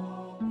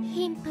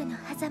 貧富の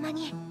狭間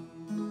に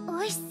美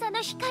味しさ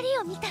の光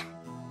を見た。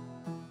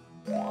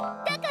だ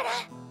か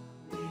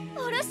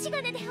らおろし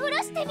金でおろ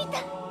してみ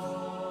た。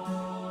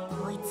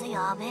こいつ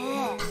やべ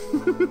え。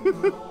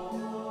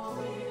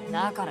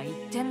だから言っ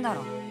てんだ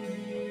ろ。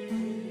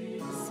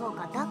そう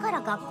か、だか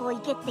ら学校行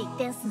けって言っ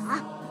てんす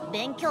な。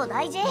勉強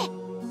大事。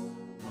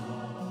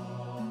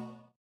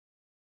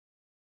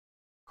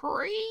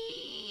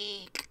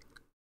Creak.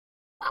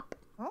 まっちゃ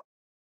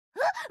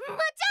ん、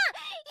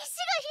石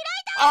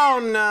が Oh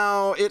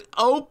no, it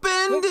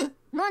opened?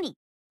 何？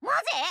マ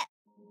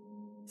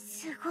ジ？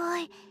すご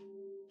い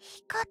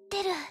光っ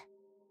てる。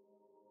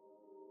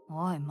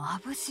おい、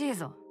眩しい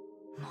ぞ。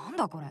なん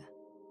だこれ。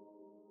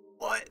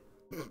 What?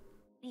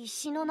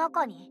 石の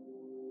中に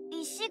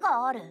石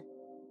がある。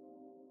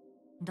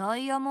ダ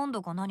イヤモン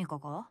ドか何か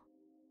か？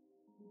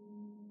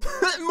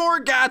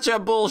 More gotcha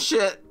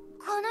bullshit.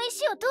 この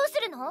石をどうす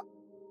るの？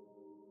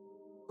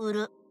売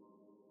る。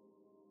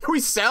 We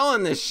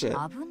selling this shit.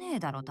 危ねえ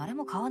だろ、誰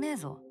も買わねえ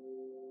ぞ。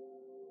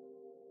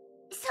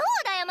そ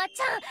うだよまっち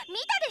ゃん、見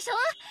たでしょ？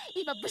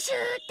今ブシュー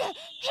って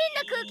変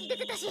な空気出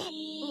てたし、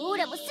オー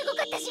ラもすご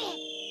かったし。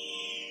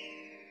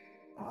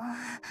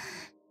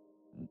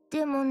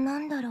でもな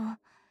んだろう、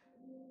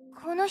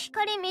この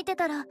光見て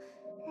たら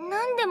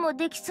何でも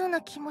できそう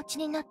な気持ち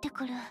になって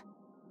くる。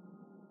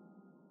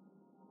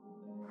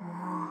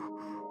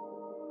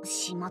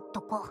しまっ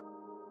とこ。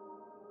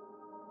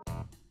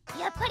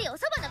やっぱりお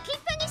そばの金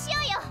粉にしよ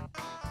うよ。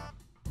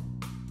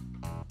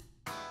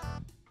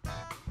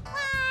わ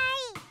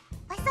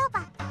ーい、おそ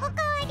ばおかわ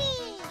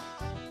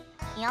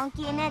り。ヤン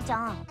キー姉ちゃ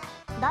ん、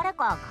誰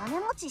か金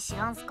持ち知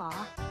らんすか？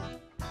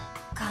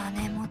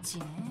金持ち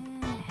ね。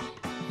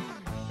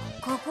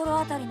心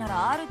当たりな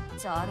らあるっ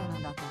ちゃある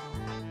んだけど、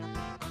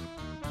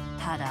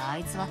ただあ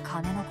いつは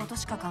金のこと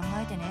しか考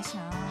えてねえし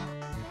な。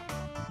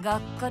が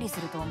っかりす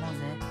ると思うぜ。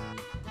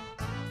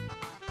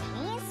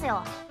いいんす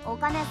よ、お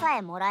金さ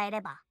えもらえ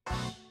れば。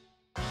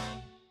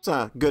 It's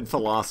a good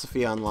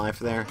philosophy on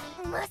life there.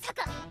 まさ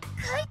か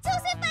会長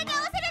先輩に合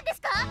わせるんで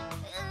すか？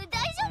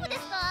大丈夫で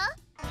すか？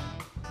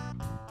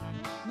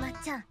まっ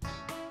ちゃん、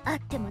あっ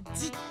ても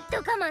じっと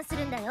我慢す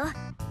るんだよ。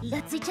イラ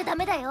ついちゃダ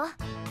メだよ。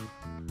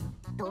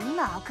どん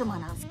な悪魔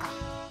なんすか？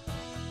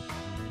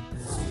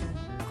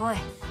来い。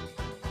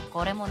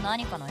これも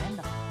何かの縁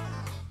だ。よ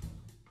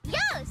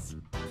し、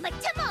まっ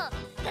ちゃんも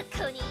学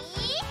校に行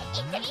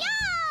ってみよ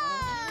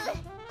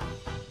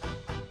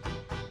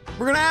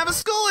う。 We're gonna have a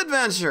school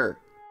adventure!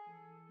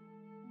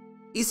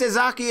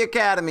 Isezaki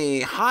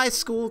Academy High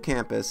School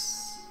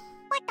Campus.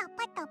 パタ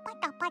パタパ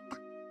タパタ。待て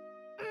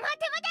待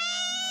て、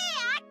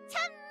あっちゃ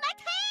ん待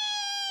て。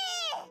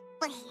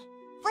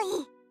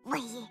ブイ。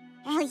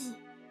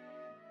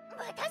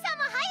またさ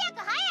も早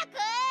く。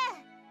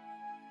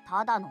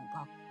ただの学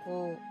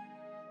校。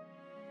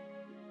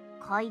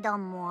階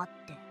段もあっ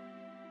て、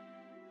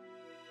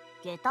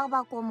下駄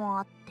箱も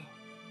あって、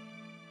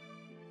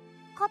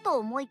かと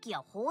思いき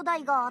や砲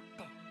台があって。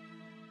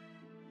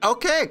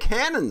Okay,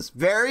 cannons.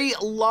 Very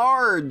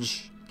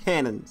large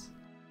cannons.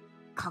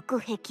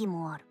 隔壁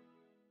もある。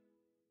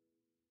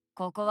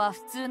ここは普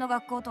通の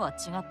学校とは違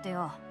って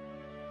よ。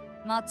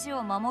町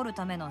を守る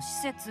ための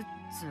施設っ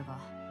つうが。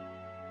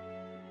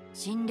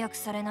侵略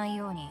されない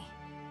ように、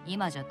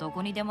今じゃど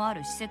こにでもあ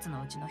る施設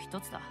のうちの一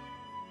つだ。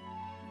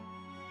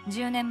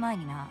10年前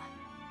にな、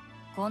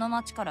この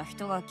町から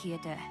人が消え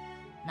て、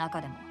中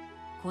でも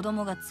子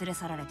供が連れ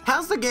去られた。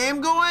 How's the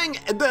game going?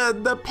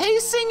 The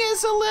pacing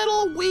is a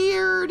little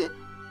weird.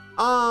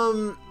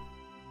 And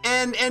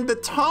the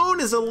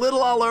tone is a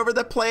little all over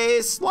the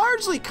place.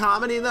 Largely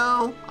comedy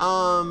though.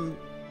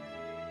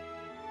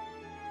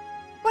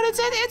 But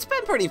it's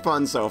been pretty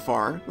fun so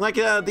far. Like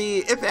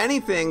if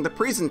anything, the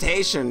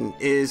presentation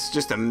is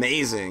just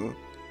amazing.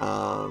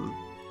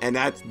 And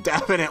that's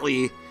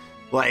definitely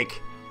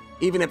like,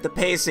 even if the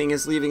pacing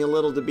is leaving a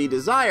little to be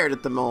desired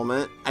at the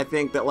moment, I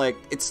think that like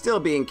it's still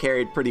being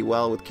carried pretty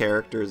well with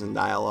characters and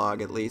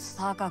dialogue at least.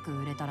 高く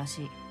売れたら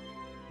しい。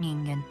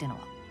人間っての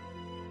は。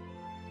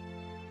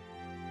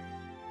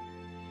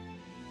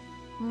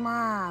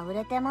まあ売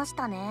れてまし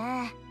た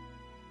ね。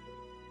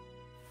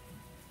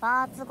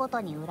パーツご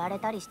とに売られ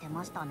たりして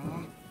ましたね。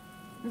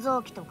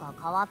臓器とか皮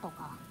と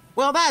か。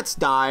Well, that's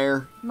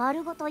dire.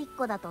 丸ごと1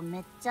個だと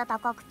めっちゃ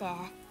高くて、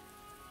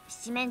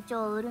七面鳥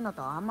を売るの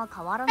とあんま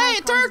変わらない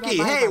Hey, 感じ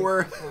で Turkey! 売 Hey,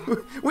 買して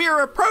て。we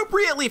are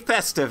appropriately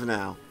festive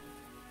now.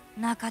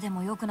 中で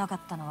も良くなかっ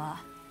たのは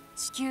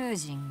地球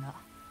人が。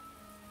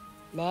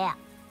レア。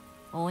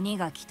鬼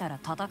が来たら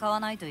戦わ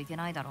ないといけ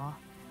ないだろ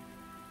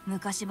う。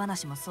昔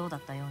話もそうだ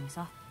ったように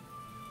さ。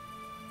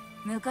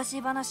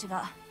昔話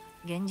が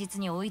現実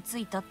に追いつ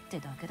いたって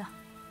だけだ。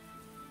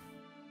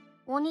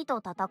鬼と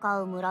戦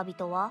う村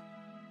人は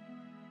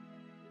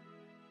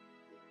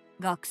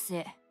学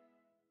生。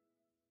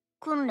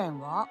訓練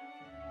は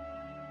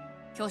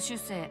挙手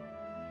制。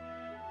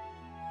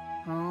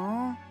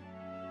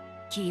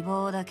希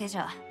望だけじ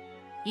ゃ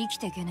生き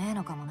てけねえ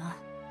のかもな。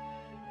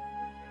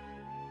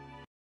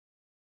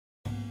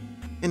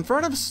In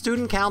front of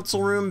student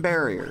council room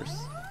barriers.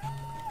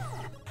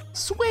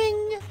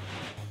 Swing!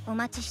 お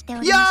待ちしており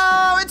ました。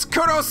 Yo, it's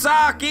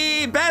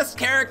Kurosaki, best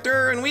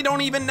character, and we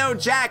don't even know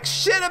jack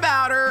shit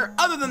about her,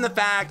 other than the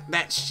fact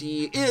that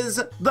she is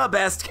the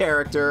best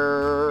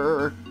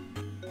character.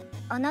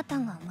 あなた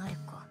がマル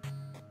コ。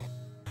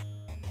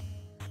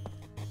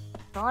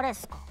誰っ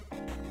すか？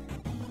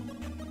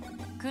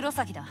黒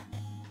崎だ。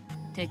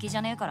敵じ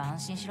ゃねえから安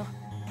心しろ。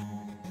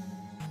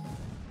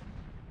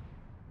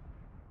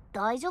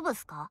大丈夫っ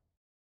すか？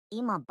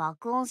今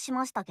爆音し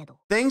ましたけど。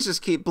 Things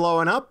just keep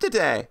blowing up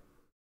today.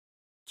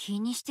 気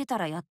にしてた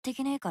らやって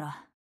けねえか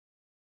ら。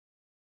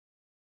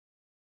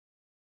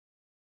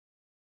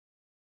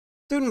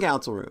Student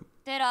council room.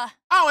 テラ。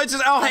Oh,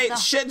 hey,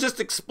 shit just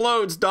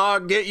explodes,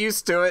 dog. Get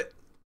used to it.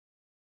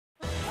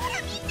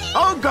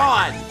 Oh,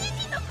 God!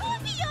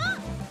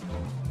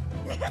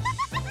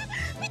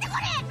 見てこ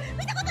れ、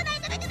見たことな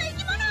い形の生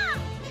き物。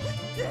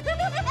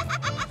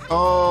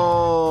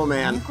 Oh,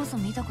 俺 man. こそ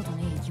見たこと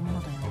ねえ生き物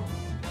だよ。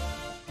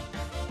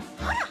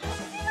ほら、は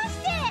じめま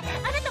して。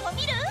あなたも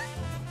見る？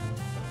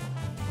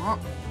あ、あの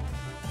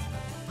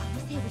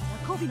生物は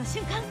交尾の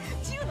瞬間、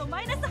10の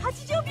マイナス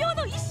80秒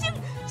の一瞬、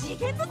次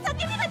元の叫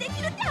びがで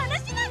きるって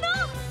話なの。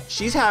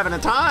 She's having a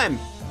time.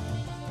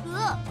 う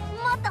わ、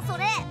待ったそ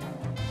れ。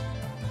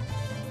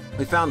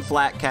 We found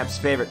Flatcap's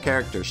favorite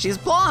character. She's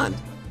blonde.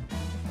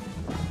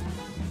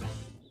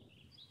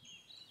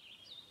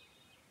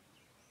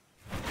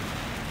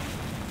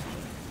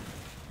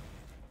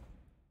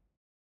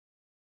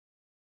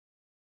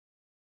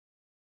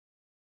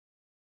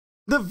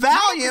 The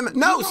Valium?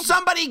 No,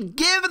 somebody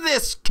give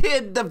this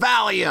kid the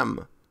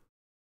Valium.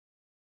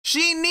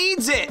 She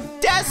needs it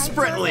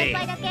desperately. 先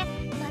輩だけ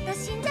また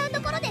死んじゃう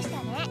ところでした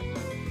ね。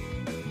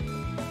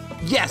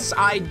 Yes,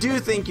 I do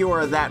think you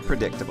are that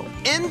predictable.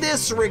 In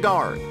this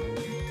regard.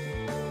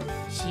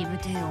 しぶ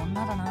てえ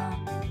女だな。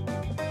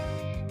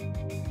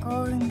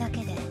幸運だけ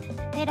で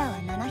テラは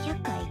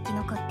700回生き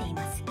残ってい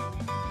ます。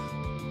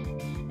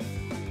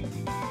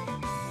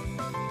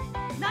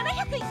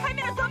701回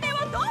目の同盟を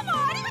どうも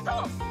あり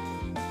がとう。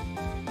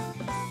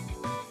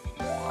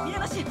ミラ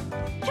バシ、今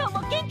日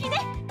も元気ね。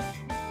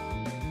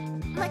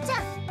まっちゃ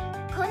ん、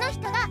この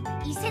人が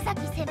伊勢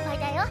崎先輩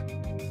だよ。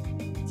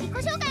自己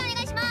紹介お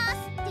願いします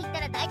って言った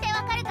ら大体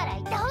わかるから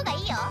言った方がい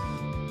いよ。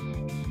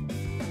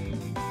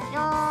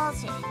よ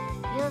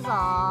言うぞ。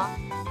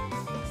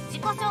自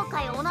己紹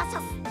介おなしゃ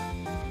す。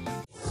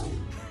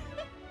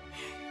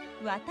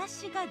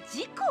私が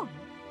自己紹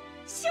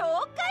介す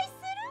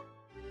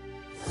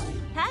る。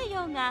太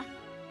陽が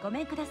ご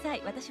めんくださ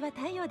い、私は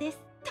太陽です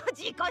と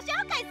自己紹介する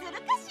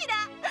かしら。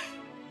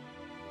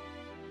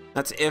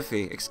 That's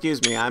iffy.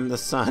 Excuse me, I'm the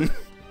sun.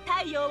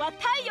 太陽は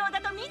太陽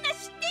だとみんな知っ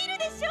ている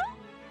でしょ。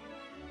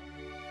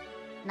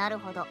なる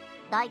ほど、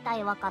大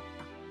体わかっ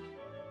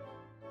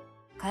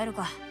た。帰る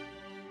か。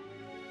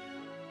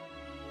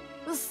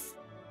うっす。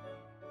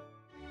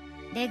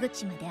出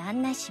口まで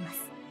案内します。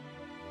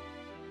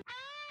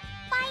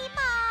バイ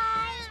バ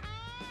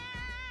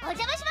ーイ。お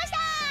邪魔しました。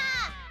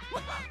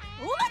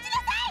お待ち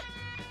なさい。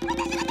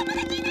私が友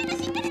達いないの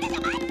知ってるでし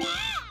ょ。待って。会いに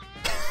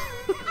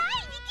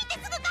来てす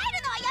ぐ帰る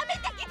のはやめ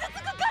て、傷つく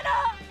から。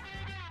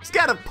 He's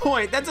got a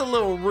point. That's a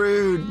little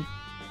rude.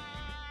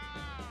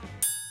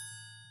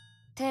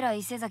 寺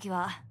伊勢崎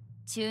は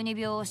中二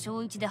病を小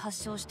1で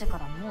発症してか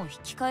らもう引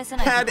き返せ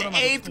ない。 Had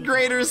 8th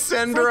grader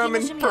syndrome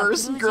in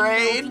first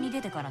grade. に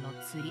出てからの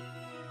釣り。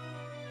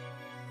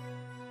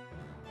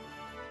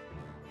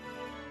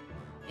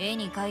絵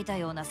に描いた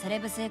ようなセレ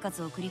ブ生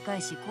活を繰り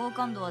返し好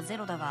感度はゼ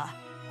ロだが、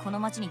この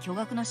町に巨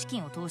額の資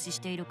金を投資し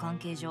ている関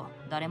係上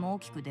誰も大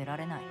きく出ら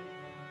れない。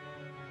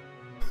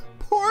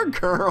 Poor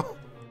girl.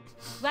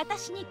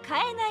 私に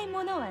買えない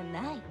ものは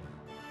ない。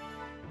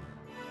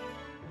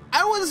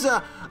 I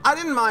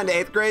didn't mind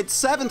 8th grade.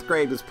 7th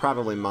grade was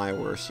probably my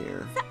worst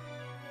year.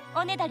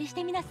 おねだりし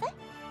てみなさい。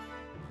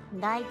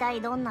大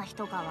体どんな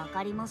人かわ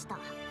かりました。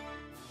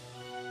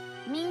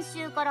民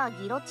衆から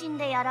ギロチン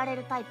でやられ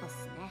るタイプっ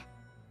すね。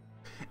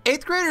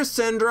 8th grader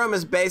syndrome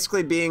is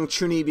basically being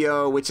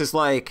chunibyo, which is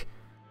like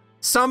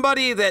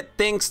somebody that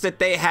thinks that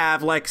they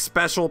have like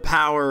special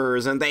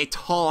powers and they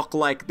talk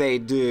like they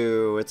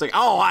do. It's like,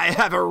 oh, I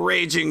have a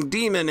raging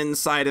demon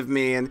inside of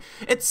me. And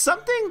it's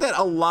something that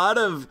a lot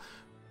of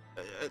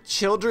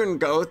children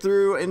go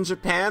through in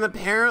Japan,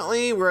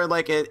 apparently, where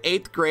like at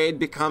 8th grade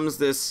becomes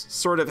this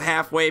sort of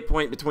halfway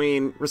point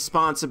between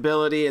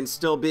responsibility and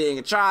still being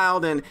a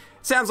child. And it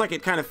sounds like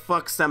it kind of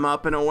fucks them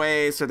up in a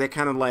way. So they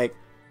kind of like,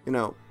 you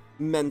know,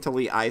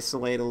 mentally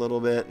isolate a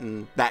little bit,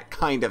 and that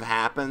kind of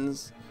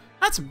happens.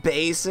 That's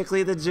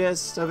basically the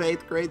gist of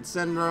 8th grade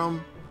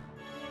syndrome.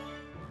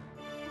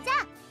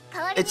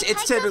 It's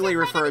typically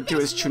referred to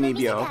as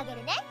chunibyo.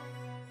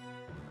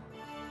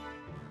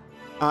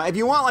 If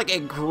you want like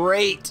a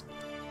great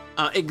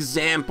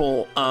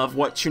example of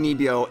what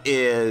chunibyo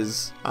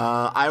is,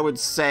 I would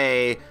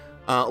say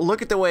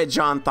look at the way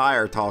John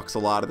Thayer talks a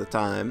lot of the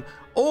time,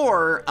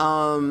 or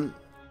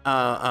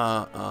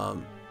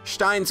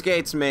Steins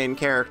Gate's main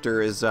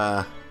character is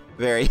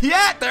very...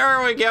 Yeah,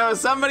 there we go.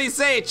 Somebody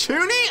say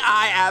Chuni?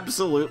 I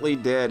absolutely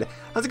did.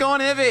 How's it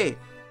going, Ivy?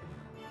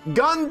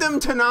 Gundam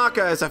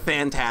Tanaka is a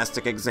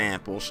fantastic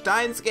example.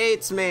 Steins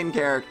Gate's main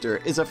character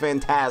is a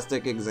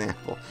fantastic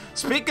example.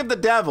 Speak of the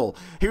devil,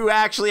 who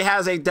actually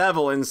has a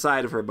devil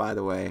inside of her, by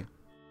the way.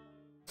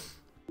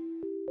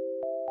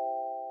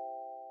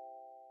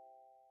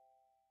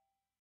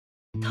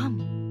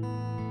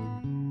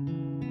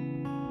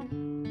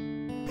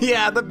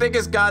 Yeah, the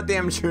biggest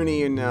goddamn Chuni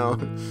you know.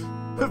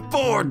 The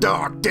 4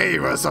 dark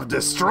devas of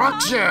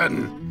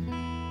destruction!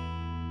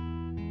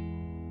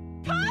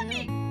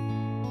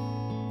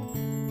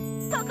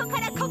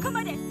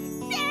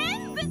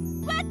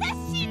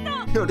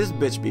 Yo, this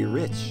bitch be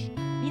rich.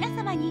 皆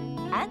様に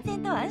安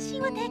全と安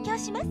心を提供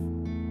します。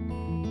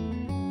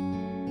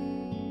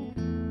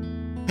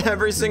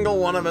 Every single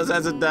one of us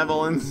has a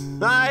devil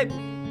inside.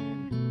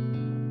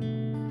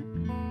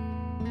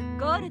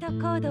 ゴールドコ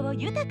ードを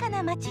豊か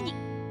な街に。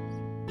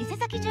伊勢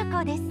崎重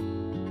工です。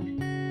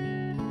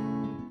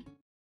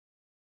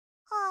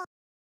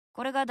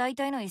これが大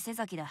体の伊勢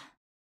崎だ。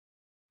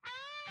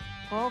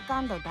好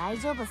感度大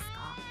丈夫っすか、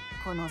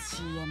この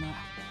CM。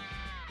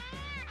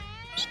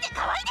 見て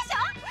可愛いでしょ。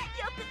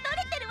よく撮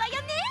れてるわ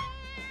よね。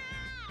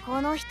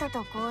この人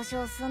と交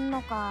渉すん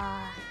の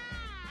か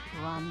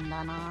不安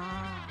だな。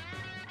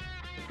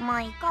ま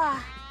あいいか。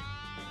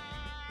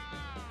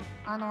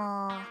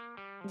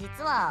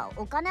実は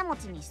お金持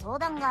ちに相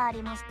談があ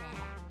りまして。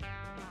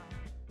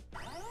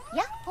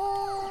やっ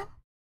ほ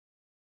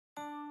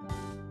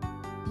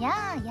ー。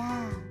やあや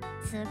あ、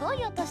すご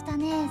い音した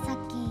ねさっ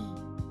き。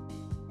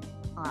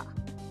あ、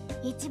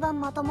一番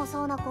まとも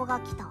そうな子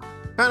が来た。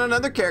Found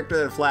another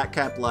character that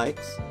Flatcap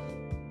likes.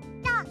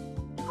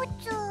 普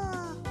通。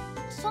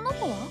その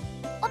子は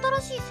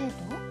新しい生徒？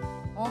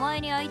お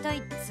前に会いたい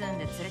っつん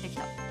で連れてき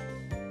た。そ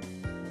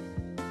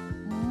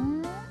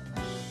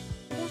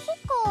っ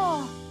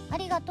か、あ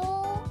りがとう。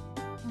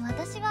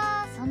私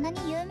はそんなに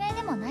有名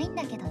でもないん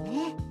だけど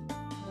ね。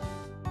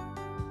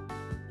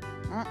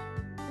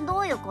ど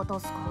ういうことっ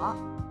すか？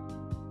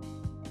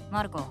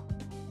マルコ、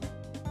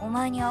お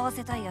前に会わ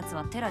せたいやつ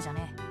はテラじゃ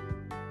ねえ。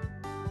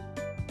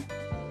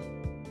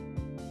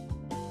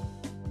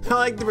I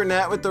like the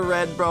brunette with the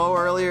red bow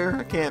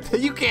earlier.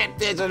 You can't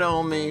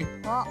pigeonhole me.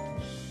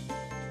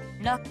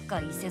 ラッカ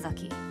伊勢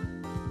崎。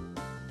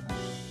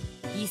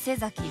伊勢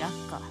崎ラ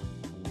ッカ。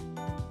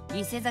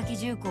伊勢崎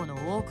重工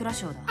の大蔵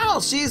省だ。 Oh,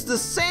 she's the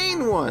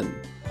sane one.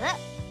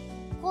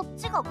 こっ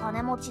ちが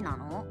金持ちな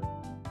の？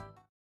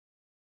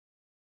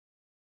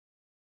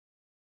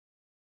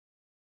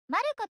マ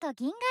ルコと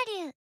銀河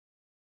流。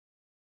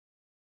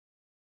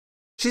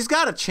 She's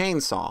got a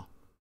chainsaw.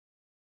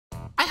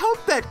 I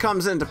hope that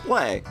comes into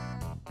play.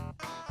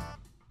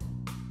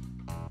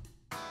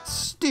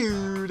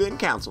 Student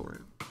council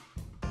room.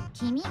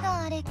 君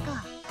があれ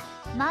か。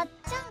まっ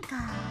ちゃんか。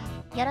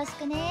よろし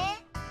くね。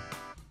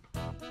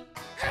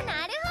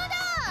なる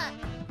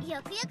ほど。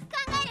よくよく考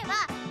えれば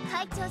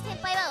会長先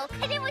輩はお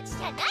金持ち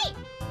じゃない。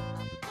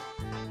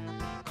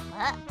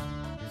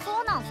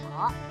そうなんす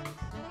か？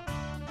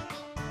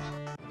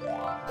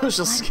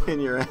 She'll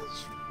skin your ass.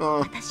 Oh.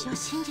 私を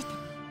信じて。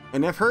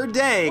 And if her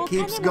day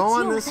keeps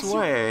going this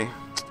way.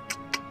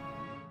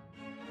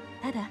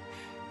 ただ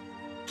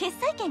決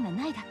裁権が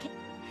ないだけ。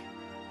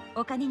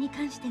お金に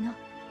関しての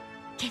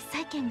決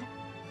裁権が。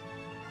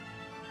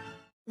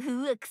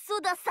うわ、クソ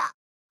ださ。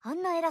あ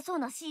んな偉そう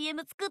な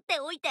CM 作って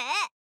おいて。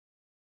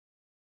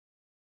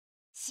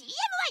 CM は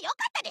良か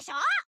ったでしょ？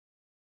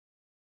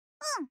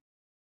うん、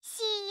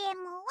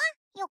 CM は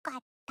良かっ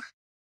た。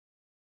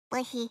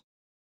ブヒ。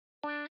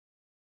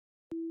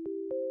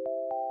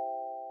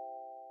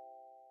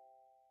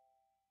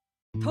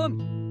ト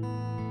ミ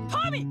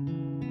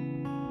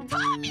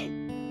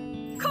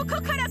ここ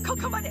からこ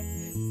こまで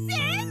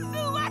全部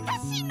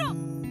私の。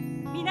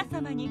皆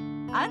様に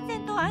安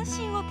全と安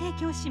心を提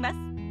供します。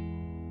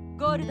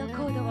ゴールド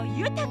コードを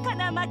豊か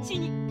な街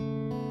に。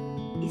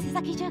伊勢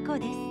崎重工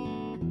です。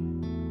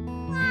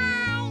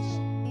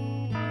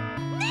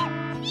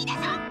いいでし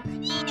ょ、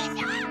いいでし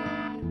ょ。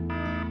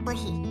ブ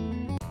ヒ。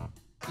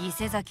伊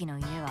勢崎の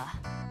家は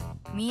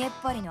見えっ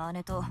張りの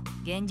姉と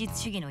現実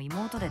主義の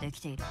妹ででき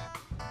ている。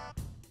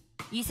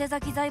伊勢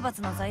崎財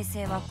閥の財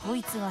政はこ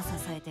いつが支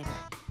えてる。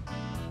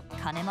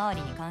金回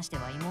りに関して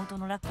は妹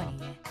の落下に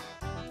言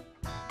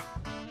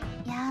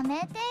え。や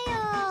めてよ。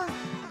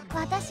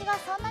私は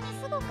そんなに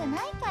すごくない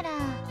から。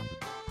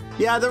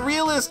 Yeah, the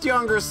realist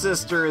younger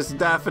sister is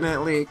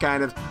definitely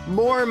kind of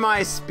more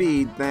my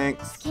speed,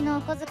 thanks. 月の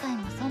お小遣い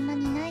もそんな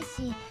にない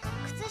し、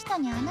靴下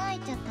に穴開い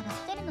ちゃったら捨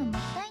てるのもっ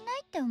たいな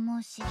いって思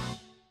うし。ど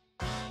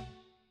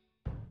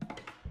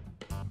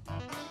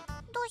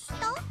うした？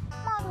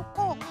マル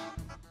コ。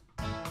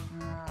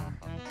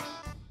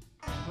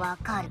わ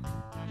かる。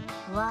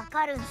わ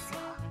かるんすよ。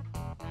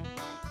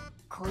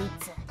こい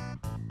つ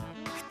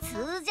普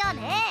通じゃ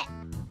ねえ。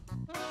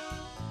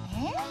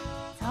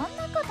そん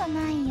なこと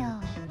ないよ。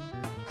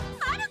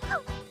マルコ、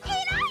偉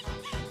い。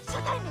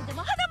初対面で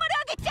も花丸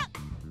あげちゃう。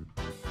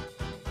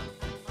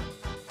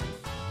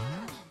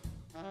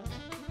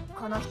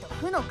この人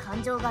負の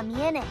感情が見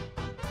えね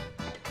え。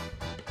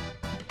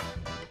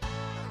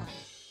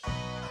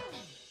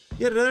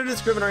 Yet another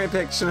discriminatory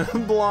depiction of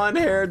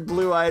blonde-haired,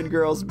 blue-eyed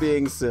girls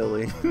being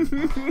silly.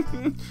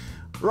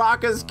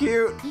 Rocka's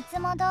cute. いつ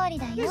も通り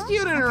だよ。 She's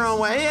cute in her own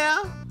way,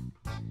 yeah.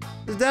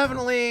 It's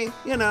definitely,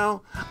 you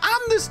know,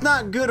 I'm just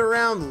not good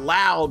around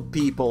loud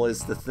people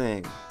is the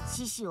thing.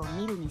 獅子を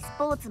見るにス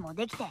ポーツも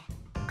できて、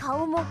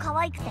顔も可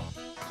愛くて、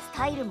ス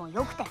タイルも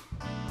良くて、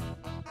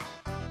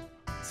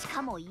し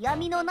かも嫌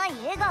味のない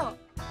笑顔。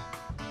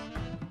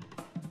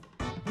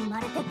生ま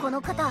れてこの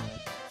方。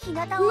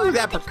 Ooh,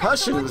 that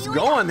percussion was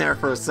going there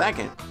for a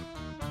second.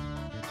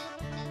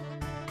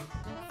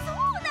 そう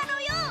なの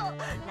よ。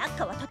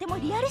中はとても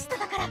リアリスト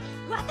だから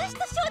私と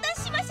商談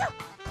しましょう。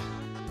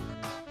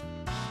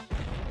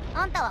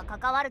あんたは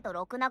関わると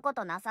ろくなこ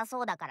となさ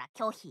そうだから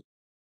拒否。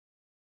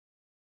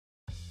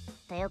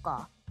ていう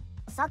か、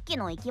さっき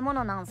の生き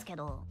物なんすけ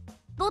ど、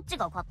どっち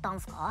が買ったん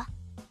すか？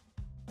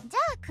じゃ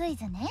あクイ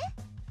ズね。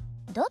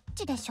どっ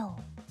ちでしょ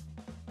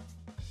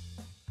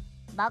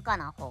う？バカ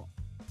な方。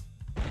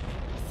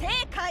 正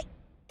解っ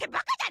てバ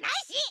カじゃない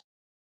し。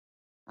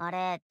あ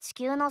れ地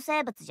球の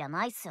生物じゃ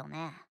ないっすよ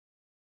ね。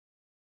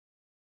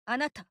あ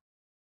なた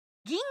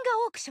銀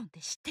河オークションって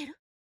知ってる？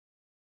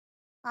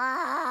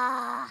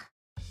あ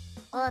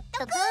あ、おっ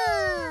とく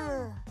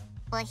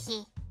ー。お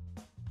ひ。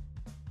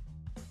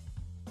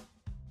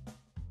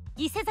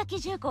伊勢崎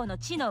重工の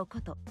知能こ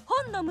と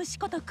本の虫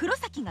こと黒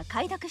崎が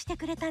解読して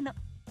くれたの。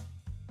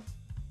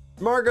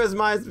 Marco's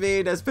mind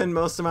speed has been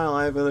most of my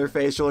life with her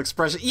facial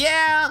expression.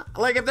 Yeah,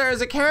 like if there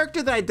is a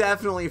character that I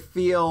definitely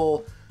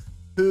feel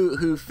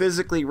who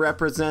physically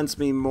represents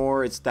me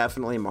more, it's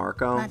definitely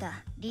Marco. God,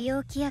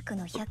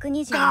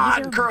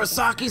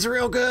 Kurosaki's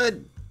real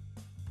good.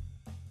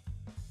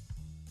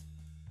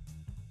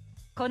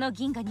 この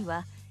銀河に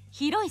は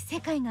広い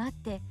世界があっ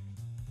て、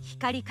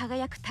光り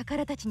輝く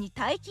宝たちに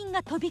大金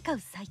が飛び交う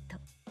サイト。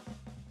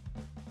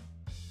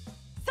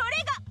そ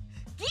れが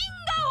銀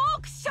河オ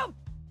ークション。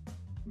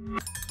 そ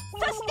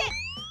して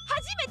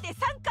初めて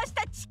参加し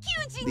た地球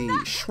人が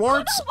The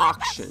Schwartz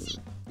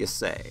auction, you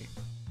say.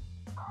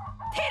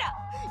 テラ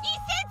伊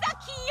勢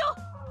崎よ。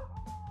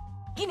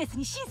ギネス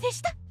に申請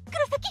した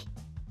黒崎。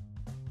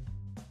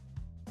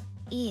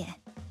いいえ。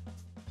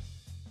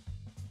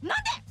なん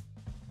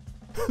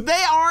で？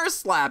 They are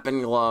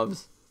slapping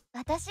gloves.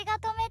 私が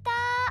止めた。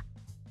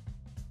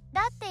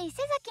だって伊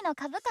勢崎の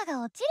株価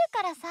が落ちる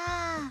からさ。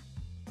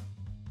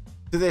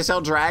 Do they sell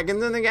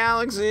dragons in the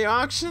Galaxy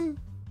auction?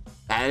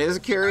 That is a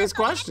curious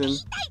question.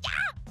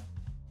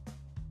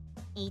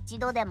 一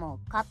度でも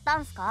買った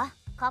んすか？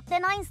買っ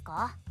てないんす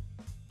か？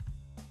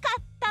買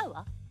った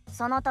わ。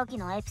その時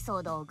のエピソ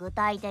ードを具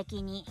体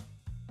的に。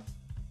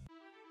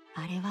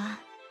あれは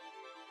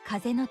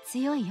風の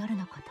強い夜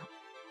のこと。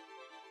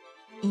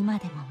今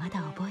でもま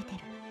だ覚えてる。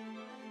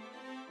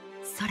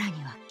空に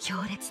は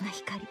強烈な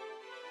光。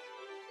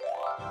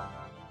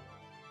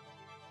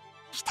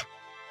来た。つい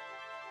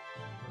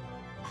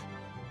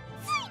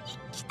に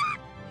来た。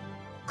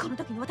この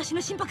時の私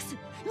の心拍数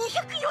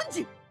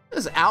240。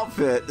 This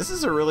outfit, this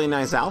is a really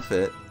nice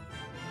outfit.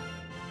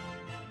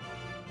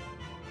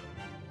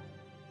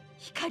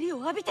 光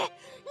を浴びて280に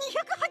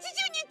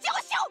上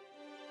昇。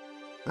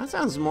 That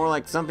sounds more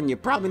like something you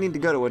probably need to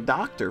go to a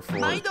doctor for.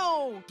 毎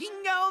度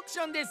銀河オークシ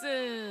ョンです。こんに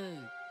ち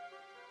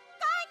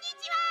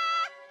は。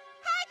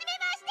はじめ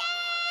まして。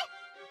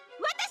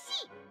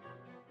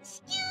私、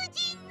地球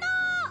人の。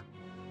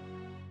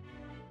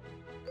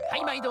は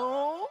い毎度。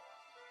こ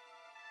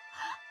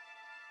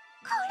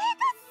れが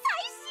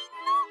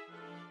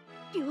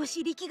最新の。量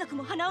子力学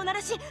も鼻を鳴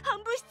らし、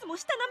半物質も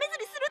舌なめず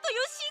りするという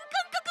新感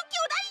覚巨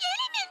大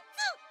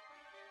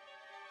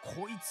エリメン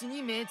ツ。こいつ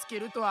に目つけ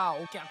るとは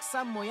お客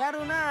さんもや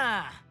る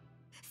な。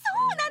そ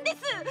うなんです。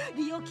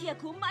利用規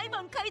約を毎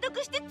晩解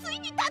読してつい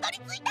にたどり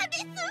着いたんで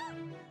す。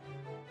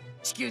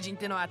地球人っ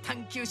てのは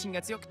探求心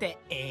が強くて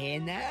ええ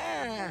な。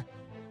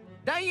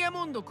ダイヤ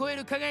モンド超え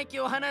る輝き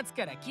を放つ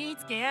から気ぃ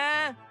つけ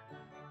や。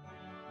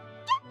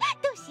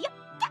どうしよう。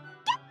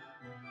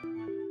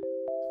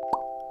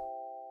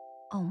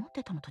あ、思っ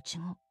てたのと違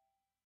う。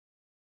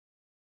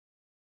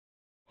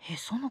へ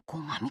そのゴ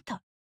マみたい。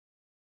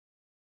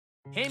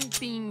返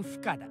品不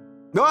可だ。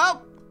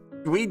Well,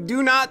 we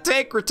do not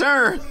take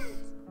return.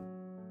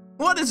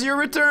 What is your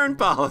return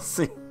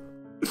policy?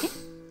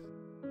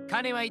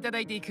 金はいただ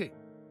いていく。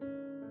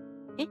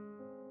え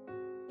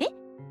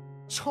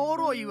ちょ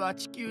ろいわ。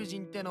地球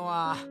人っての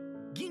は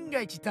銀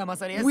河一騙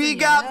されやすい We ん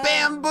やな。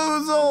 got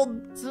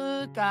bamboozled. つ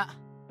ーか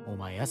お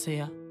前痩せ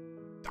や。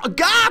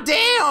 God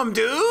damn,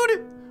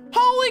 dude!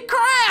 Holy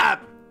crap!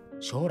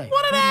 将来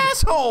What an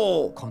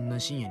asshole! こんな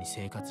深夜に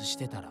生活し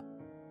てたら。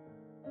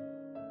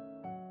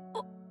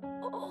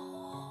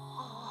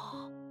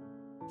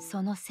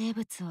その生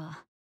物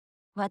は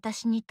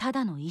私にた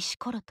だの石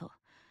ころと、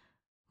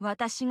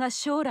私が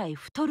将来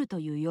太ると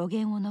いう予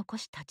言を残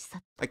し立ち去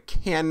った。 I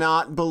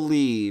cannot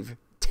believe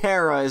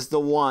Terra is the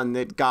one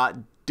that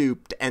got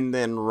duped and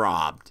then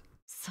robbed.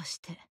 そし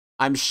て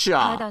I'm た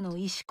shocked. だの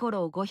石こ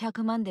ろを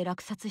500万で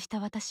落札した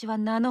私は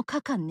7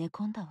日間寝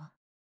込んだわ。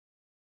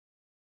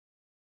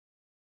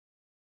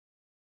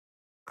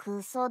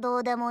クソど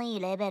うでもいい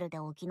レベルで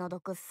お気の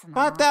毒っす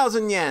な。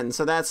 5,000 yen,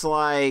 so that's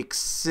like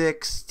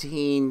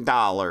 $16,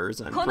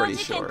 I'm この pretty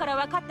事件か sure. ら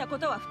分かったこ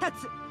とは2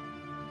つ。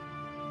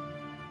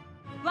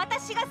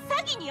私が詐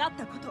欺にあっ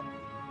たこと、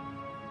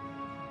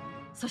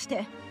そし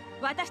て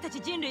私たち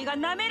人類が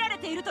舐められ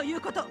ているとい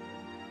うこと。い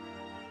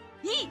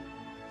い、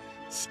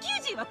地球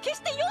人は決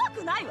して弱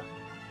くないわ。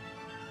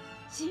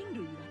人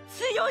類は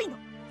強いの。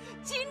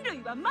人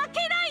類は負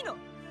けないの。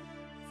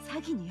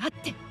詐欺にあっ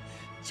て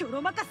ちょ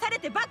ろまかされ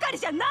てばかり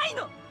じゃない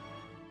の。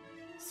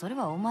それ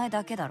はお前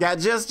だけだろ。 Yeah,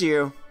 just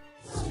you.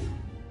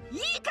 いい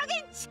加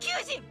減地球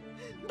人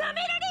舐められ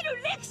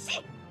る歴史終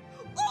わ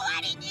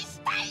りに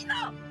したいの。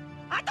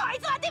あとあい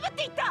つはデブっ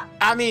て言った。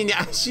 I mean,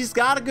 she's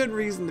got a good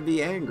reason to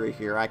be angry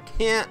here. I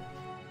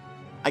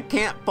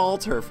can't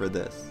fault her for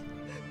this.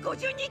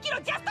 52キ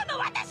ロジャストの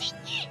私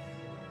に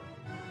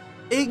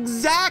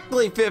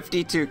Exactly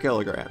 52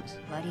 kilograms.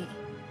 悪い、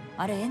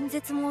あれ演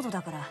説モード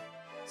だから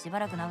しば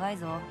らく長い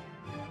ぞ。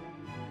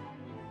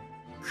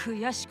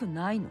悔しく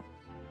ないの。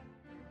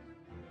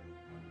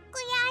悔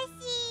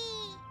し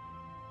い。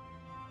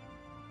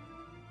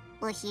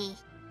ブヒ。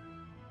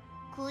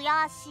悔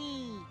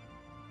しい。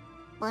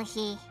ブヒ。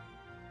せい、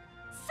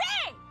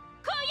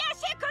悔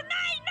しくない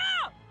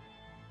の。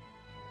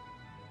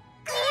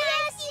悔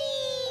し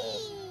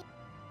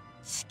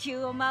い。地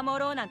球を守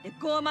ろうなんて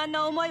傲慢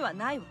な思いは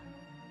ないわ。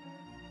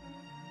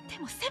で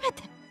もせめ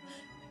て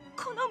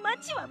この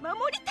町は守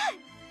りたい。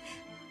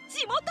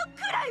地元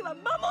くらいは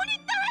守り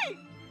たい。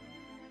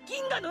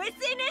銀河の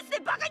SNS で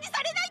バカに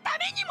されないた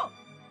めにも。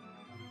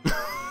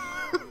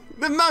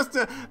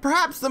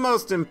Perhaps the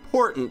most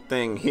important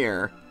thing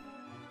here.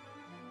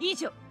 以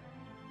上、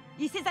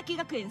伊勢崎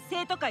学園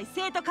生徒会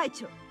生徒会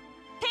長テ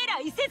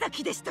ラ伊勢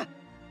崎でした。銀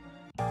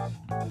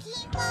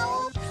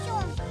河オークシ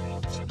ョン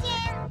危険。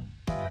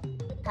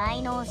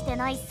滞納して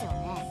ないっすよ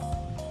ね。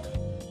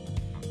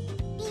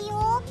利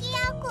用規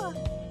約。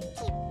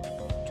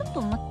ちょっ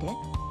と待って、ど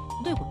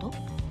ういうこと？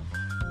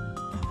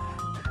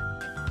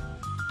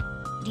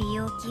利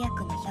用規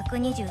約の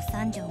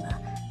123条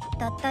が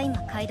たった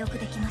今解読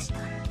できました。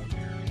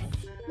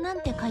な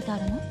んて書いてあ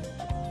るの？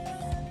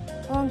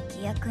本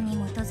規約に基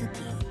づき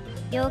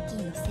料金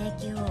の請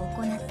求を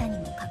行ったに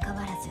もかか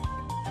わらず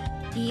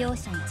利用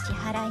者が支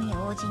払いに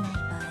応じない場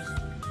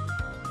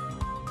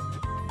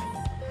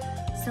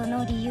合、そ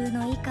の理由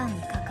の以下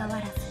にかかわ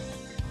らず。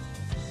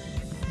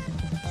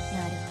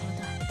なるほ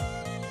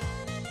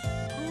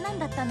ど。なん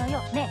だったのよ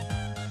ね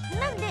え、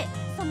なんで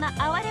そんな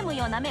哀れむ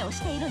ような目を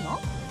しているの？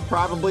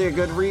 Probably a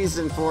good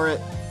reason for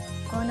it.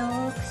 こ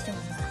のオークション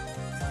は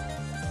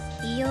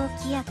利用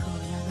規約を破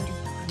る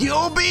と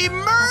You'll be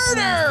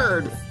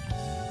murdered!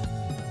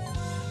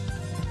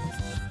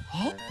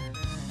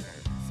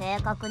 正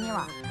確に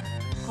は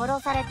殺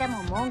されて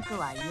も文句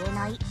は言え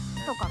ないと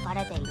書か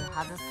れている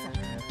はずっす。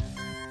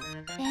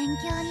勉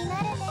強にな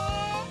るね。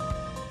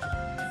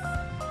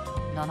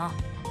だな。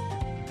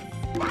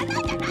なんじ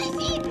ゃないし、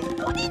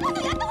おねえこ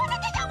と雇わな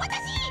きゃじゃん、私。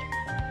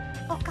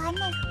お金払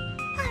わ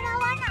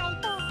な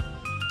いと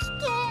危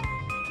険。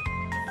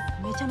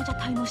めちゃめちゃ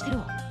滞納してる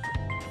わ。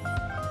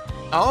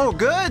 Oh,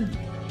 good!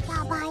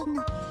 やばい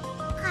の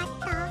買っ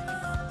た。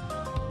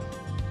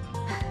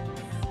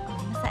ご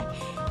めんなさい。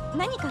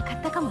何か買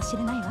ったかもし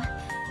れないわ。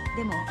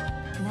でも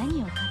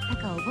何を買っ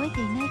たか覚え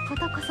ていないこ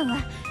とこそが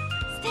ス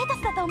テータ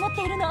スだと思っ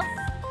ているの。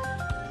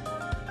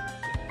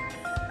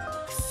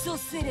クソ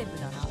セレブ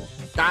だな。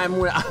I'm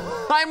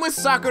with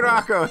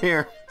Sakurako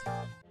here.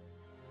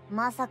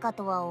 まさか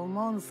とは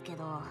思うんすけ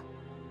ど、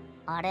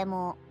あれ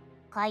も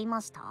買い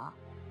ました？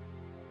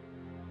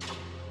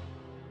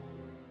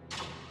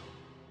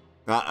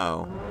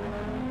 Uh-oh.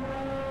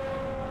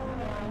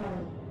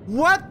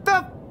 What the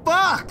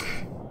fuck?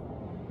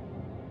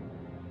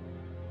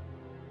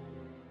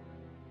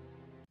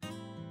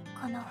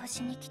 この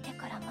星に来て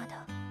からま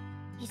だ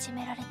いじ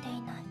められて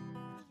いない。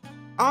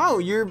 Oh,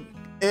 you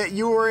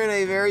were in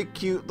a very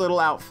cute little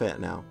outfit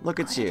now. Look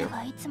at これ you. で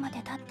はいつまで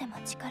経っても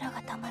力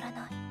がたまら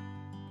ない。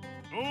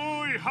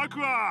おいハク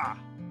は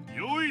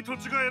良い土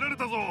地が得られ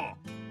たぞ。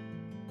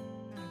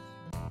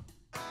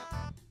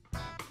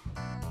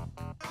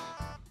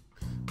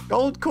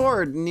 Gold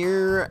cord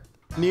near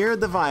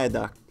the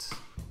viaduct.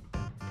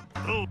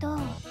 どうとは。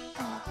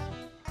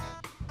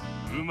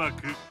うま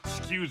く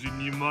地球人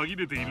に紛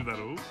れているだ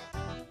ろう。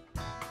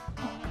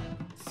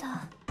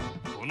さあ、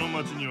この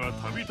町には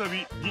たびた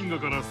び銀河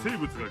から生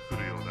物が来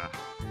るようだ。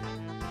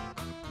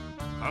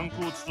観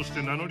光地とし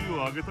て名乗りを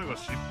上げたが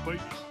失敗。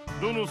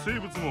どの生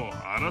物も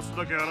荒らす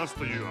だけ荒らす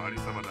というあり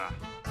さまだ。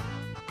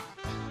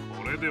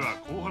これでは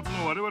後発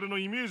の我々の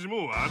イメージ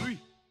も悪い。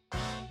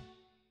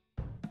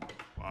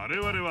我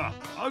々は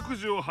悪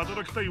事を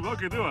働きたいわ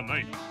けではな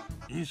い。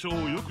印象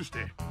を良くし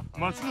て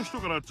町の人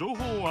から情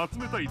報を集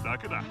めたいだ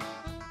けだ。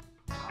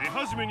手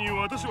始めに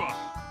私は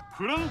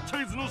フランチ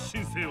ャイズの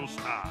申請をし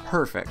た。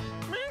 Perfect.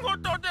 見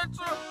事です。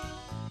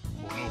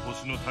この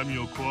星の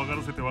民を怖が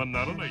らせては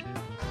ならない。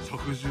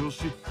食事を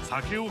し、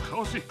酒を交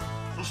わし、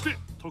そして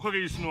トカ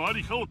ゲ石のあ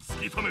りかを突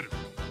き止める。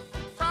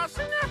さす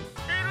がエ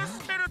ルス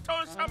ケルト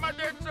ン様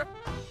です。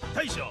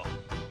大将、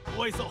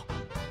お会いそう。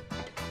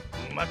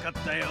うまかっ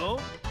たよ、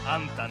あ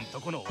んたんと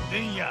このおで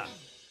ん屋。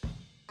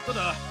た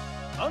だ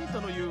あんた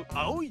の言う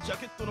青いジャ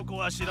ケットの子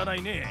は知らな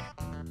いね。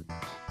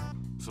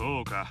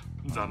そうか、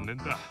残念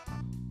だ。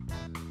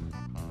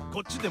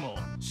こっちでも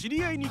知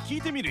り合いに聞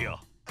いてみるよ。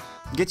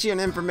 Get you an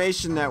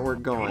information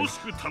network よ going. ろし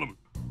く頼む。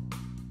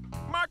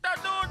また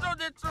どうぞ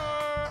です。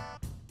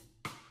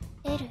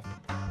エル、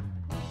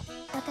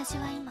私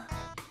は今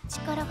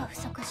力が不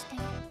足してい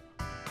る。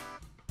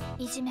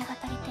いじめが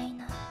足りてい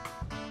ない。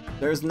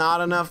 There's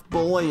not enough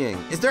bullying.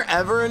 Is there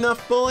ever enough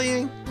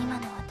bullying? 今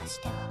の私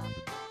では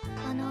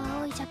あの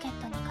青いジャケッ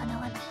トにかな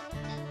わない。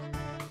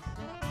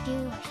竜を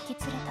引き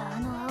連れたあ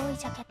の青い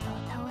ジャケットを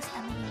倒す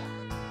ためには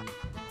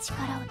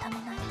力をため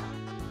ないと。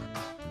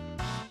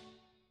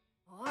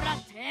ほら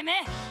てめえ、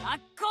学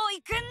校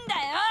行くんだ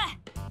よ。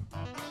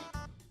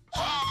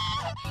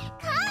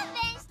勘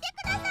弁して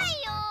ください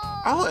よ。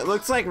 Oh, it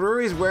looks like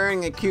Ruri's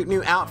wearing a cute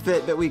new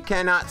outfit, but we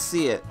cannot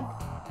see it.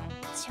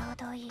 ちょう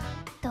どいい。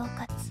恫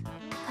喝、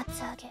カ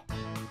ツアゲ、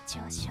上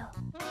昇、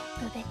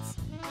部別、必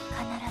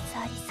ず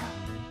ありそう。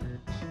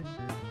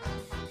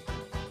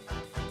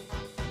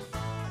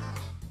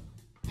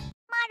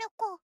マル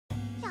コ、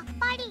やっ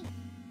ぱり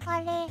あ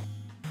れ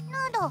ヌ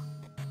ード。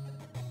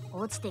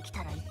落ちてき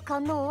たら一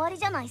巻の終わり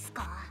じゃないっす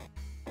か。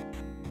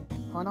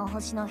この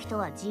星の人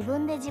は自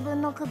分で自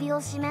分の首を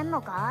絞めんの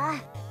か。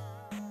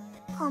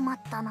困っ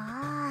た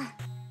な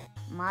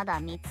あ。まだ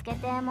見つけ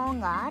てえもん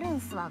があるん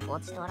すわ、こ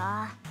ちと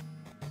ら。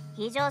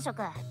非常食、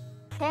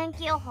天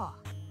気予報。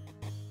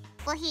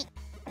ごひ。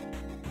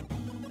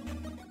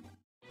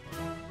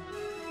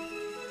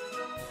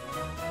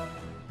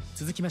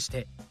続きまし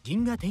て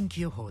銀河天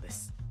気予報で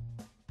す。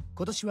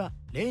今年は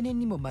例年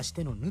にも増し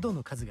てのヌド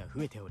の数が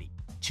増えており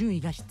注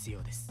意が必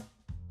要です。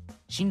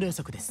進路予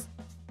測です。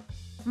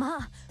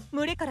まあ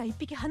群れから一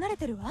匹離れ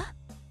てるわ。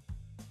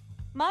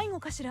迷子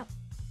かしら。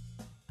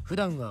普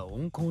段は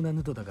温厚な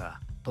ヌドだが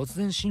突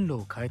然進路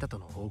を変えたと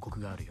の報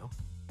告があるよ。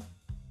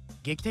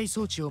撃退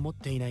装置を持っ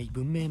ていない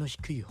文明の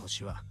低い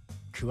星は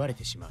食われ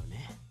てしまう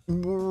ね。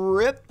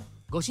 Rip.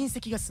 ご親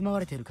戚が住まわ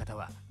れている方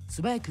は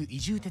素早く移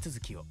住手続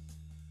きを。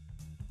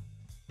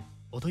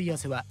お問い合わ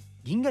せは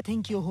銀河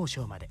天気予報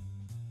省まで。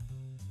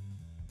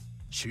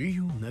 See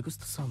you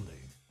next Sunday.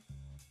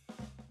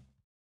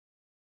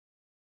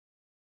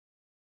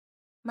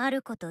 マ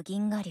ルコと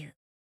銀河流。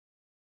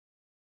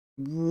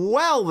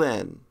 Well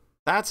then,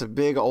 that's a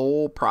big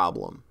old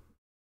problem.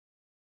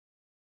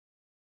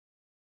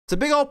 It's a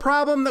big old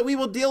problem that we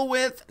will deal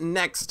with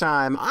next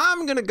time.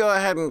 I'm gonna go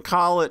ahead and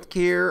call it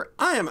here.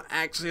 I am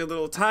actually a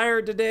little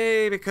tired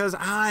today because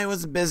I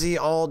was busy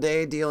all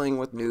day dealing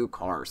with new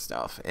car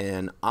stuff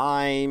and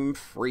I'm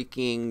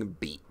freaking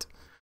beat.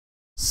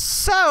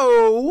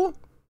 So,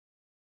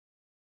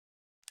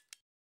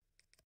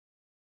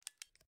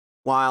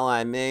 while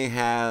I may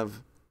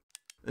have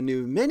a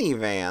new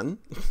minivan,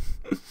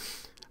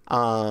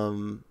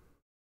 I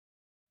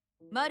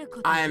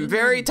am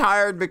very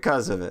tired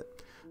because of it.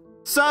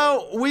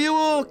 So we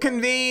will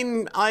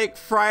convene like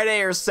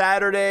Friday or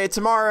Saturday.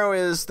 Tomorrow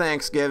is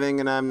Thanksgiving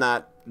and I'm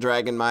not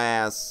dragging my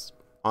ass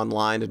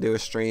online to do a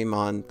stream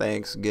on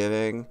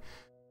Thanksgiving.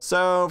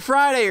 So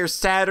Friday or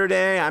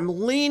Saturday, I'm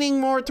leaning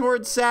more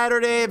towards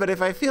Saturday, but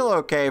if I feel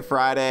okay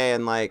Friday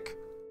and like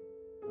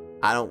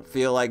I don't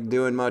feel like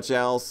doing much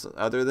else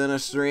other than a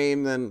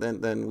stream,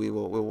 then we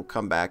will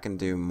come back and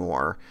do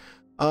more.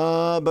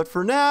 But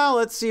for now,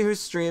 let's see who's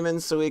streaming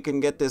so we can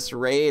get this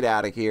raid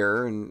out of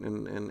here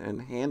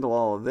and handle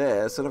all of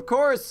this. And of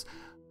course,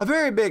 a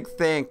very big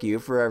thank you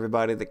for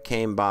everybody that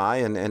came by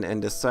and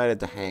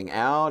decided to hang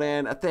out.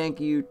 And a thank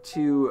you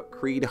to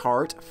Creed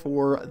Hart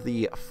for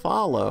the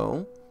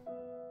follow.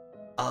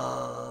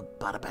 I'm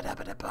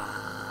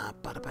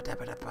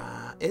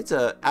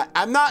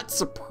not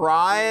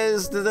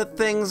surprised that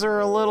things are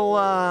a little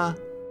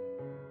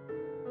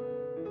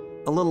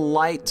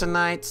light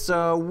tonight,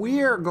 so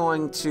we're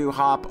going to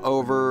hop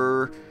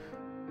over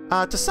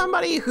to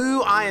somebody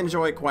who I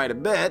enjoy quite a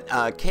bit,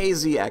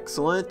 KZ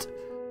Excellent.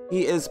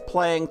 He is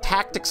playing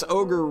Tactics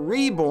Ogre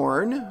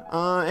Reborn,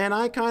 and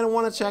I kind of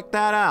want to check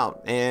that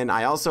out. And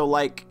I also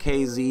like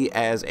KZ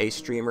as a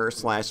streamer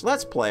 /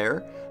 let's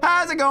player.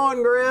 How's it going,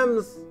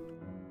 Grims?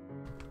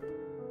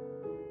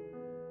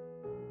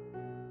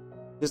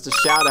 Just a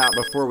shout out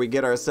before we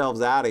get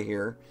ourselves out of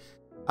here.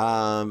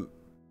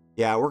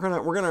 Yeah, we're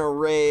gonna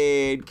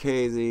raid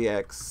KZ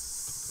Excellent.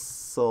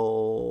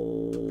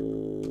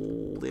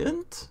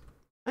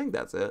 I think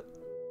that's it.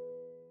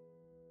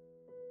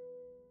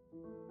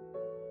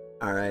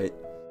 All right.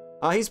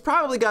 He's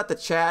probably got the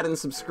chat and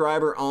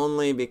subscriber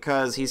only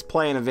because he's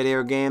playing a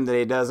video game that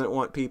he doesn't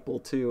want people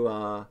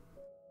to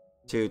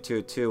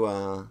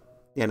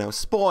you know,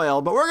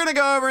 spoil. But we're gonna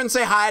go over and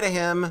say hi to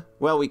him.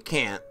 Well, we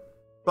can't,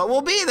 but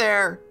we'll be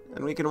there.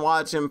 And we can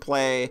watch him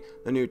play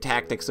the new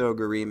Tactics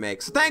Ogre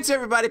remake. So thanks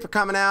everybody for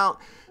coming out.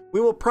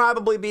 We will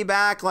probably be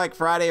back like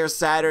Friday or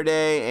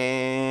Saturday.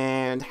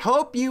 And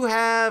hope you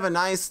have a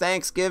nice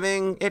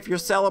Thanksgiving if you're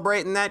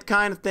celebrating that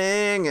kind of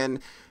thing. And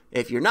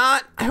if you're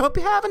not, I hope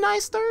you have a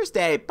nice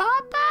Thursday.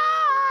 Bye-bye.